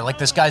culture? Like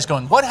this guy's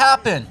going, "What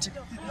happened?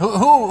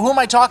 Who am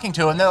I talking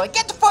to?" And they're like,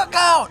 "Get the fuck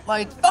out!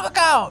 Like fuck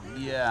out!"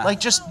 Yeah. Like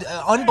just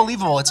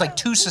unbelievable. It's like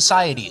two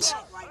societies,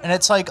 and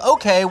it's like,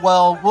 okay,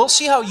 well, we'll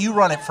see how you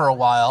run it for a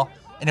while.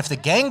 And if the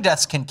gang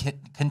deaths can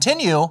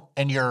continue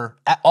and you're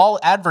all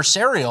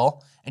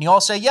adversarial and you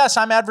all say, yes,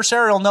 I'm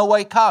adversarial, no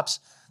white cops,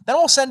 then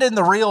we'll send in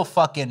the real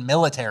fucking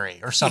military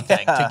or something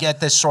to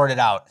get this sorted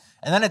out.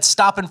 And then it's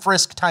stop and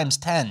frisk times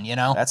 10, you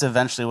know? That's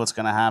eventually what's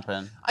going to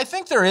happen. I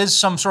think there is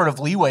some sort of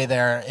leeway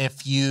there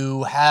if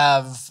you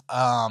have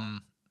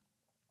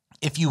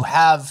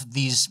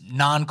these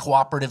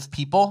non-cooperative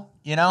people,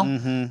 you know,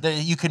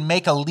 you can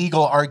make a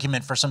legal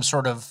argument for some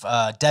sort of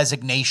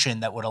designation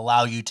that would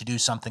allow you to do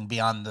something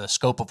beyond the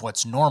scope of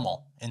what's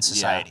normal in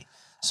society. Yeah.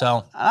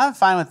 So I'm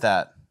fine with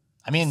that.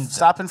 I mean,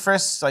 stop and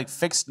frisk like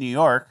fixed New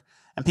York,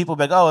 and people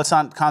be like, "Oh, it's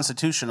not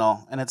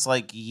constitutional," and it's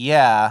like,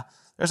 yeah,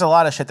 there's a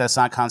lot of shit that's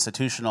not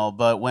constitutional.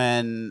 But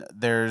when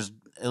there's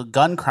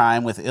gun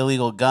crime with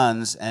illegal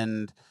guns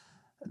and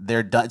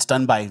it's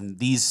done by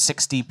these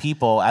 60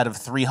 people out of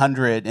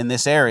 300 in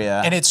this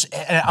area. And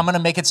I'm going to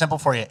make it simple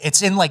for you.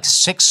 It's in like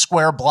 6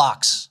 square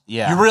blocks.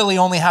 Yeah. You really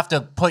only have to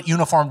put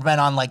uniformed men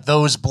on like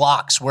those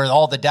blocks where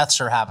all the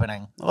deaths are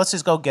happening. Well, let's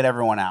just go get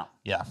everyone out.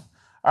 Yeah.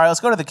 All right, let's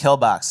go to the kill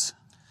box.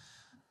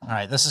 All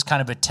right, this is kind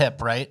of a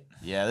tip, right?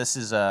 Yeah, this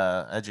is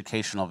a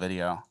educational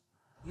video.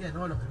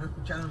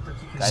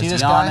 See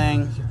this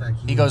guy?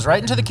 He goes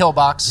right into the kill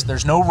box.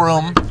 There's no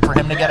room for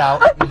him to get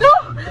out.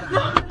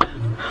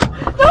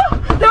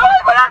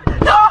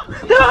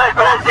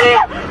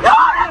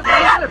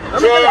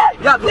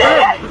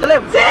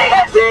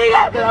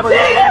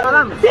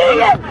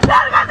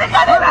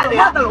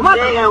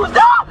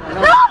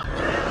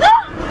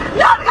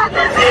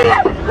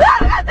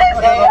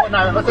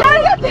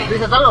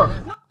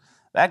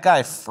 That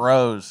guy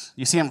froze.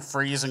 You see him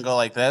freeze and go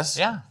like this?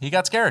 Yeah, he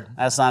got scared.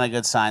 That's not a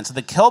good sign. So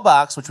the kill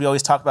box, which we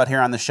always talk about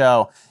here on the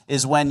show,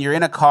 is when you're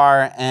in a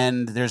car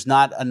and there's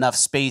not enough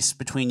space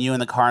between you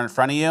and the car in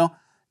front of you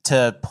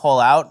to pull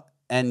out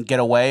and get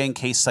away in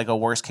case like a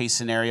worst case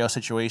scenario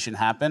situation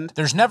happened.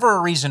 There's never a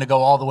reason to go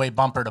all the way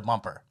bumper to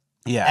bumper.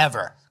 Yeah.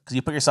 Ever. Because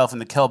you put yourself in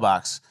the kill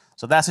box.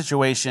 So that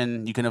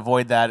situation, you can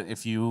avoid that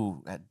if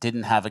you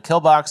didn't have a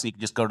kill box. You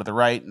can just go to the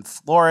right and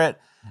floor it.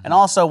 And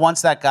also,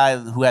 once that guy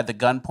who had the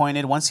gun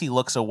pointed, once he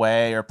looks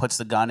away or puts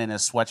the gun in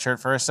his sweatshirt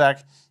for a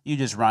sec, you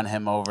just run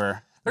him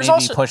over. There's Maybe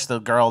also, push the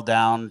girl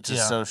down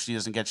just so she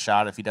doesn't get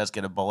shot if he does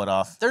get a bullet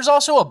off. There's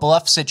also a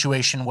bluff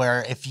situation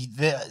where if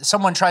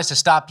someone tries to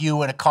stop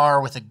you in a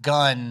car with a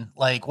gun,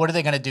 like, what are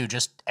they going to do?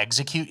 Just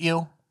execute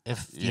you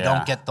if you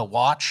don't get the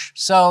watch?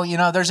 So, you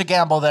know, there's a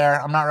gamble there.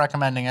 I'm not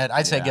recommending it.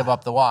 I'd say give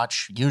up the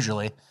watch,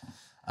 usually.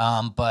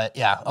 But,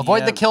 yeah,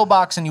 avoid the kill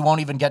box and you won't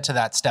even get to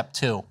that step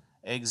 2.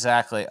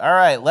 Exactly. All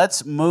right,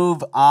 let's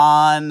move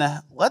on.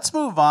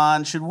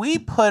 Should we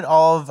put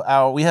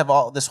we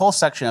have this whole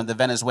section of the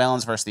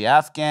Venezuelans versus the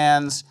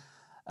Afghans,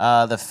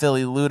 the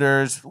Philly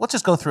looters. Let's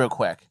just go through it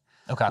quick.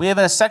 Okay. We have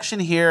a section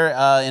here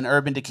in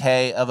Urban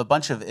Decay of a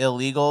bunch of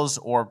illegals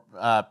or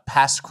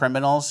past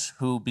criminals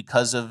who,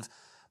 because of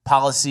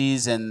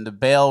policies and the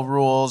bail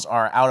rules,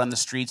 are out on the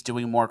streets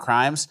doing more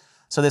crimes.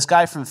 So this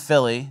guy from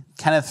Philly,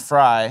 Kenneth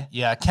Fry.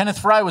 Yeah, Kenneth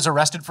Fry was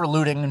arrested for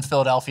looting in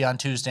Philadelphia on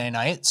Tuesday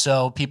night.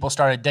 So people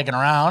started digging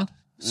around.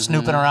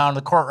 snooping around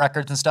the court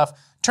records and stuff.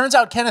 Turns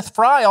out Kenneth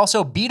Fry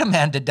also beat a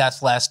man to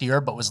death last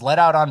year, but was let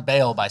out on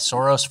bail by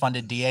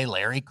Soros-funded DA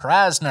Larry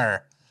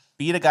Krasner.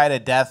 Beat a guy to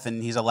death,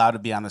 and he's allowed to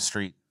be on the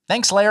street.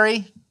 Thanks,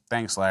 Larry.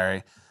 Thanks,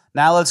 Larry.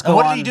 Now let's go and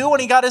what on. did he do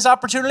when he got his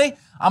opportunity?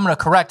 I'm going to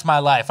correct my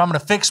life. I'm going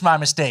to fix my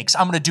mistakes.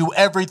 I'm going to do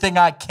everything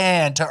I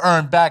can to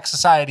earn back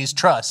society's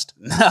trust.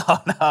 No.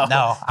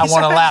 I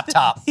want a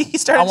laptop.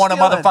 I want a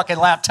motherfucking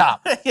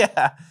laptop.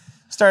 Yeah.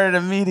 Started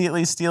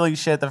immediately stealing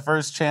shit the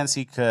first chance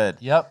he could.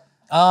 Yep.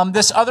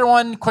 This other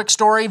one, quick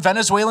story.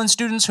 Venezuelan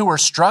students who were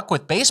struck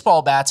with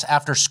baseball bats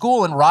after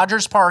school in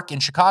Rogers Park in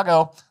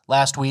Chicago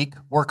last week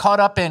were caught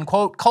up in,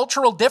 quote,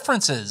 cultural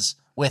differences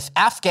with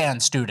Afghan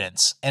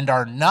students and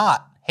are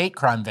not hate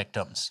crime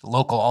victims,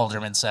 local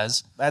alderman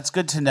says. That's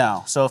good to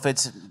know. So if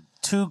it's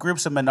two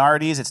groups of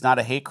minorities, it's not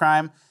a hate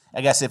crime.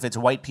 I guess if it's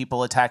white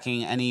people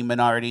attacking any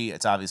minority,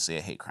 it's obviously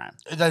a hate crime.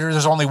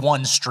 There's only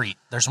one street.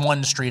 There's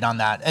one street on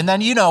that. And then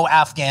you know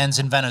Afghans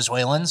and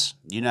Venezuelans.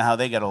 You know how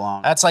they get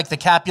along. That's like the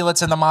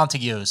Capulets and the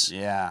Montagues.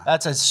 Yeah.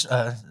 That's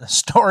a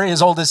story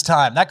as old as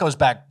time. That goes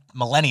back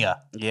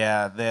millennia.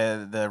 Yeah,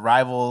 the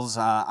rivals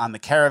on the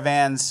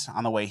caravans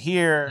on the way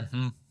here.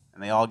 Mm-hmm.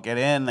 And they all get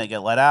in, they get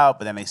let out,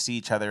 but then they see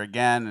each other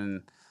again,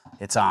 and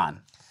it's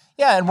on.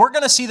 Yeah, and we're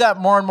going to see that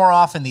more and more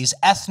often, these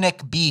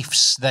ethnic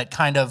beefs that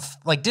kind of,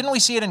 like, didn't we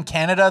see it in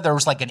Canada? There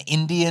was like an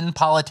Indian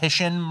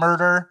politician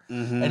murder,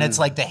 and it's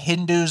like the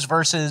Hindus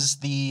versus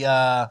the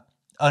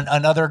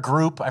another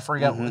group, I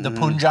forget, the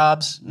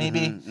Punjabs,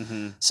 maybe.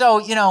 So,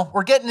 you know,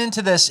 we're getting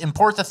into this,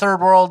 import the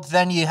third world,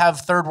 then you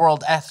have third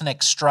world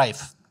ethnic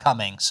strife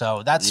coming.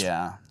 So that's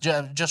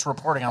just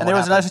reporting on and what there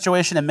was happened. another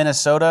situation in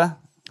Minnesota.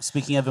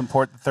 Speaking of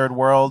import the third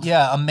world.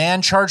 Yeah, a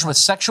man charged with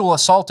sexual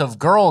assault of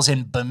girls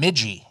in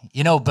Bemidji.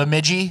 You know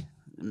Bemidji?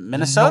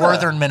 Minnesota.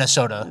 Northern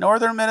Minnesota.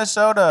 Northern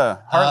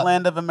Minnesota.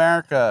 Heartland of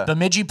America.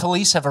 Bemidji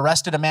police have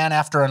arrested a man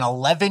after an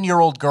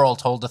 11-year-old girl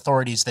told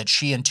authorities that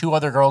she and two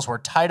other girls were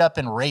tied up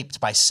and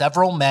raped by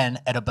several men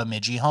at a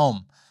Bemidji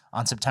home.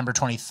 On September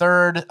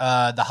 23rd,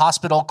 the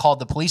hospital called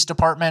the police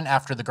department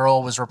after the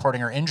girl was reporting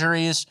her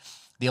injuries.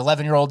 The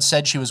 11-year-old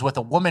said she was with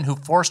a woman who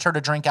forced her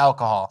to drink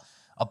alcohol.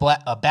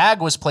 A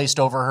bag was placed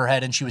over her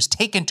head, and she was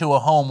taken to a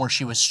home where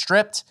she was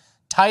stripped,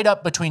 tied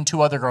up between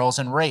two other girls,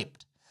 and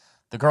raped.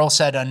 The girl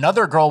said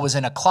another girl was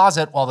in a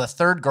closet while the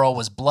third girl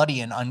was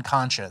bloody and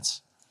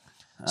unconscious.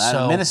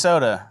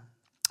 Minnesota.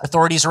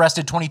 Authorities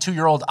arrested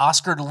 22-year-old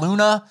Oscar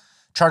Luna,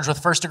 charged with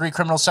first-degree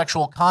criminal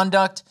sexual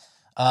conduct.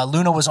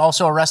 Luna was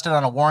also arrested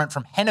on a warrant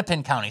from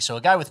Hennepin County. So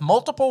a guy with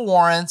multiple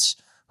warrants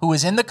who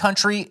was in the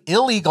country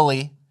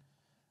illegally,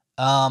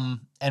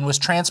 and was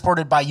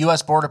transported by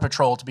U.S. Border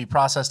Patrol to be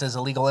processed as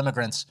illegal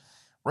immigrants,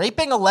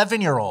 raping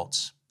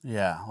 11-year-olds.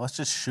 Yeah, let's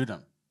just shoot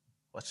him.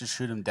 Let's just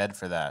shoot him dead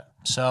for that.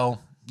 So,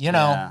 you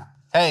know,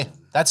 hey,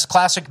 that's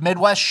classic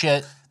Midwest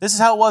shit. This is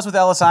how it was with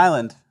Ellis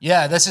Island.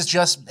 Yeah, this is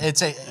just,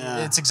 it's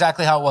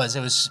exactly how it was.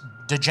 It was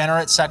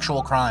degenerate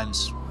sexual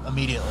crimes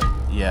immediately.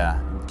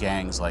 Yeah,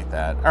 gangs like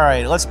that. All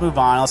right, let's move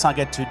on. Let's not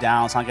get too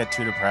down. Let's not get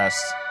too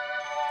depressed.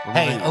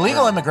 Hey,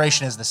 illegal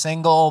immigration is the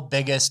single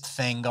biggest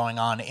thing going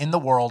on in the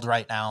world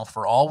right now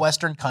for all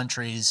Western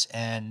countries.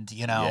 And,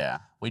 you know,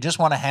 we just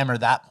want to hammer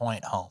that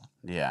point home.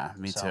 Yeah,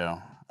 me too.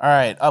 All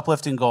right,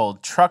 Uplifting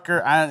Gold.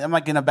 Trucker, I'm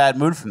like in a bad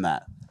mood from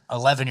that.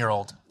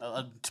 11-year-old.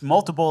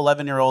 Multiple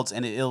 11-year-olds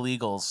and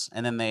illegals,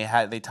 and then they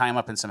tie them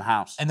up in some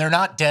house. And they're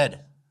not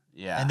dead.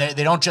 Yeah. And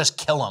they don't just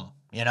kill them,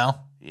 you know?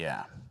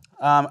 Yeah.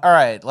 All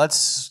right,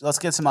 let's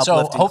get some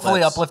uplifting So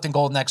hopefully clips. Uplifting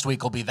Gold next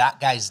week will be that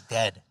guy's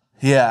dead.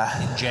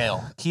 Yeah. In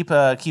jail. Keep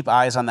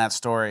eyes on that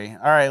story.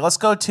 All right, let's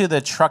go to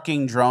the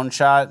trucking drone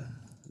shot.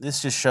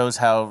 This just shows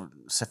how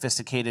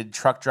sophisticated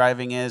truck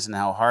driving is and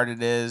how hard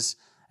it is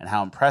and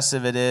how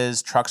impressive it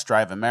is. Trucks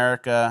drive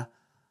America.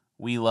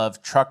 We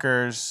love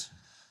truckers.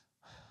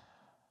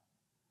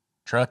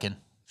 Trucking.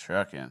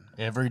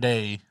 Every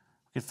day.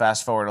 We could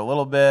fast forward a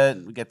little bit.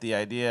 We get the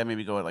idea.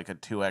 Maybe go at like a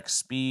 2x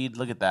speed.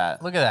 Look at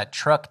that. Look at that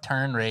truck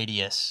turn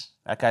radius.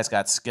 That guy's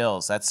got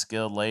skills. That's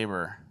skilled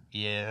labor.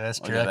 Yeah, that's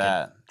Look at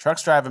that.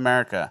 Trucks drive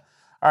America.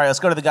 All right, let's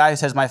go to the guy who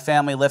says, my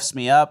family lifts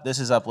me up. This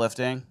is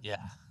uplifting. Yeah.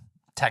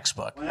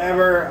 Textbook.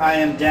 Whenever I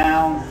am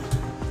down,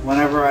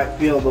 whenever I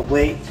feel the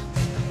weight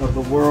of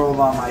the world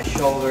on my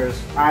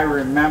shoulders, I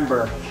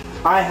remember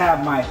I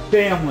have my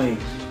family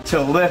to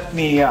lift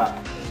me up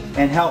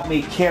and help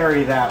me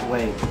carry that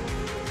weight.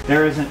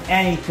 There isn't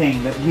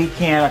anything that we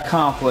can't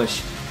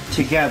accomplish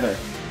together.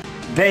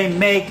 They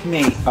make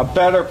me a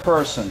better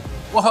person.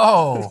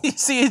 Whoa. You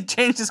see he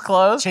changed his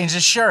clothes? Changed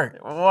his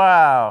shirt.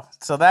 Wow.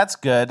 So that's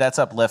good. That's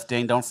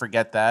uplifting. Don't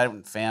forget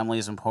that. Family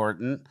is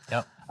important.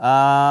 Yep.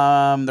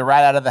 The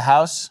rat out of the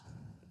house.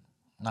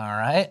 All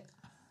right.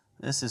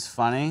 This is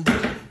funny.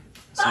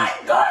 I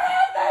got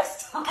it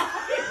this time!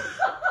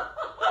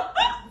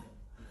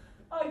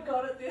 I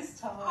got it this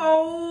time.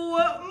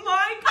 Oh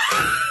my God.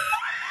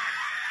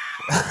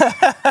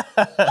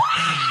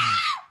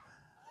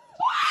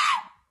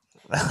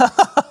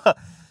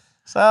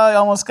 So you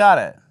almost got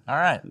it. All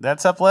right.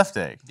 That's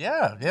uplifting.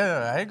 Yeah,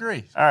 I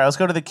agree. All right, let's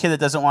go to the kid that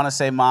doesn't want to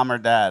say mom or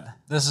dad.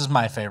 This is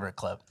my favorite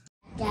clip.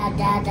 Dad,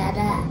 dad, dad,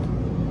 dad.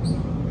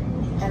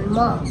 And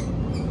Mom.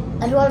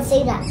 I don't want to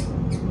say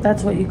that.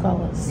 That's what you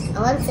call us.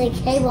 I want to say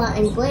Kayla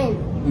and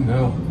Gwen.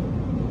 No.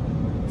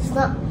 It's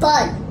not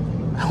fun.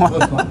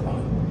 What's not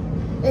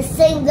fun? Just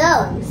saying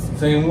those.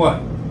 Saying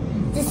what?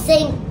 Just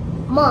saying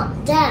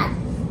Mom, Dad.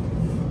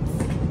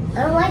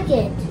 I don't like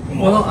it.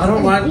 Well, I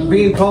don't like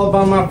being called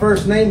by my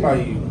first name by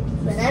you.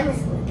 But I'm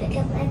just going to pick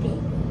up my baby.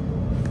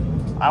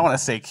 I want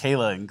to say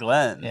Kayla and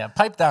Glenn. Yeah,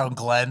 pipe down,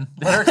 Glenn.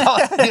 Let her call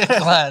it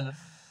Glenn.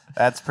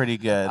 That's pretty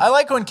good. I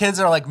like when kids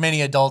are like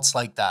mini adults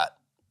like that.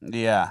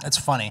 Yeah. It's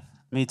funny.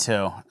 Me too.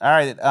 All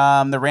right.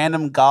 The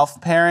random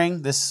golf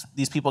pairing.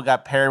 These people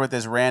got paired with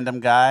this random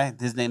guy.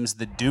 His name's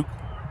the Duke.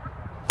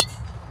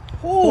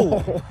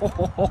 Oh.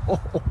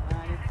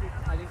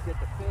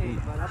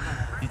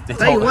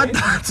 Tell you what,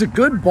 that's a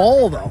good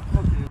ball, though.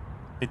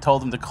 They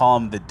told him to call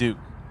him the Duke.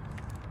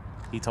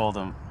 He told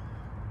him.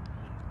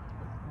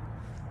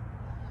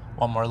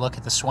 One more look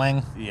at the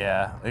swing.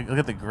 Yeah. Look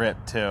at the grip,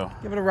 too.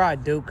 Give it a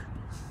ride, Duke.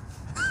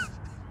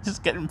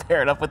 Just getting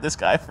paired up with this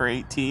guy for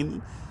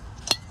 18.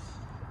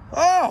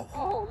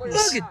 Oh,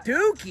 look at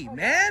Dookie,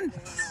 man.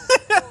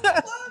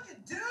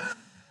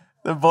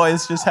 The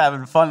boy's just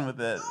having fun with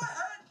it.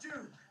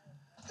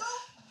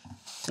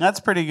 That's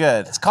pretty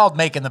good. It's called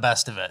making the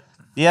best of it.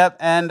 Yep,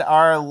 and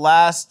our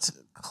last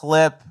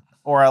clip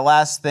or our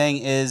last thing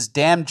is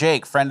Damn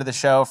Jake, friend of the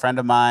show, friend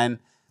of mine.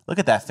 Look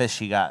at that fish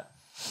he got.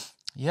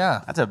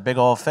 Yeah. That's a big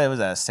old fish. Was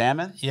that a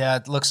salmon? Yeah,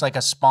 it looks like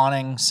a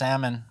spawning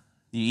salmon.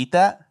 You eat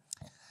that?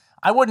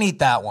 I wouldn't eat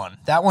that one.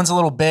 That one's a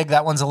little big.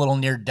 That one's a little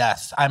near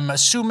death. I'm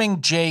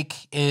assuming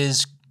Jake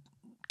is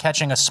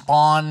catching a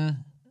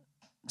spawn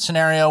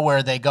scenario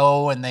where they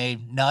go and they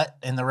nut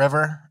in the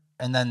river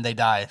and then they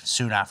die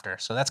soon after.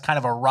 So that's kind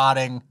of a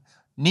rotting,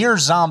 near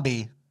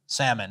zombie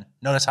salmon.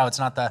 Notice how it's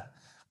not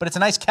but it's a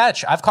nice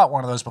catch. I've caught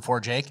one of those before,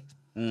 Jake.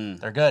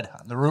 They're good.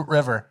 On the Root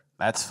River.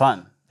 That's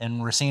fun.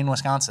 In Racine,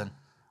 Wisconsin.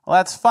 Well,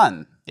 that's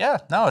fun. Yeah,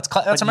 no,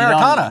 that's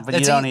Americana. But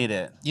you don't eat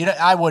it.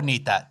 I wouldn't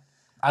eat that.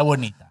 I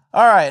wouldn't eat that.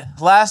 All right,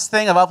 last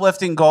thing of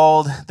Uplifting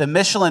Gold, the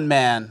Michelin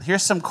Man.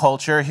 Here's some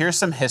culture. Here's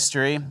some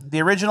history.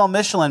 The original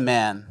Michelin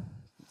Man.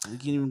 Can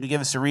you give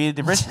us a read?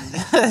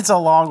 It's a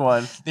long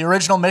one. The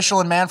original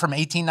Michelin Man from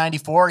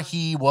 1894,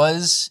 he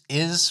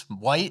is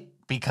white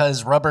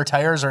because rubber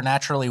tires are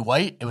naturally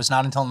white. It was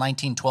not until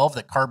 1912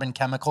 that carbon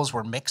chemicals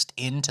were mixed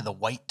into the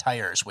white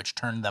tires, which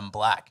turned them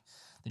black.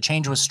 The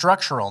change was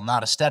structural,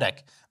 not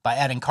aesthetic. By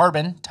adding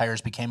carbon,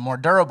 tires became more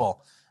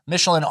durable.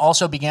 Michelin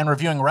also began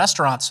reviewing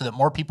restaurants so that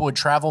more people would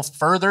travel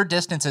further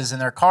distances in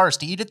their cars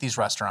to eat at these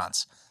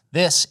restaurants.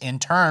 This, in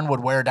turn,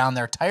 would wear down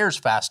their tires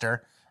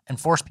faster and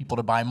force people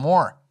to buy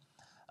more.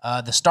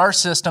 The star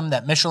system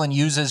that Michelin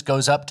uses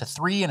goes up to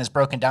 3 and is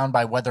broken down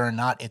by whether or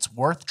not it's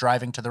worth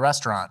driving to the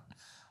restaurant.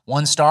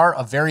 1 star,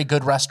 a very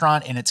good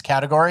restaurant in its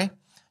category.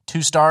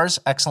 2 stars,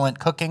 excellent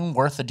cooking,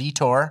 worth a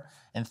detour.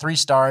 And 3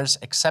 stars,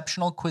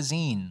 exceptional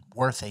cuisine,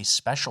 worth a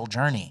special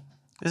journey.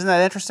 Isn't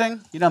that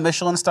interesting? You know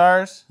Michelin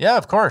stars? Yeah,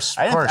 of course.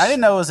 I didn't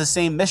know it was the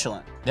same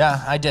Michelin.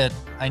 Yeah, I did.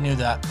 I knew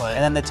that. But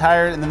and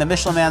then the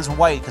Michelin Man's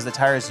white because the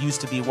tires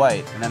used to be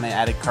white, and then they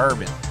added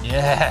carbon.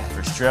 Yeah,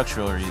 for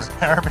structural reasons.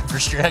 Carbon for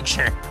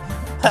structure.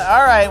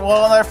 All right.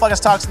 Well, another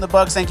Fleccas Talks in the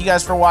books. Thank you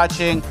guys for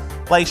watching.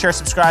 Like, share,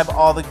 subscribe,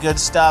 all the good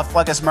stuff.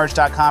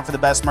 FleccasMerch.com for the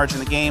best merch in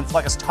the game.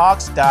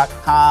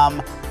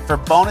 FleccasTalks.com. For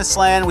Bonus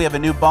Land, we have a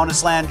new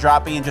Bonus Land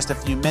dropping in just a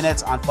few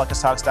minutes on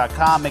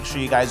FleccasTalks.com. Make sure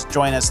you guys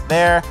join us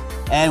there,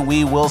 and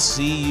we will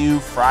see you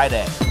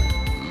Friday.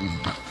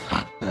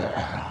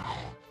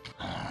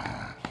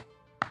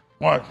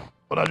 What?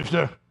 What did I just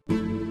do?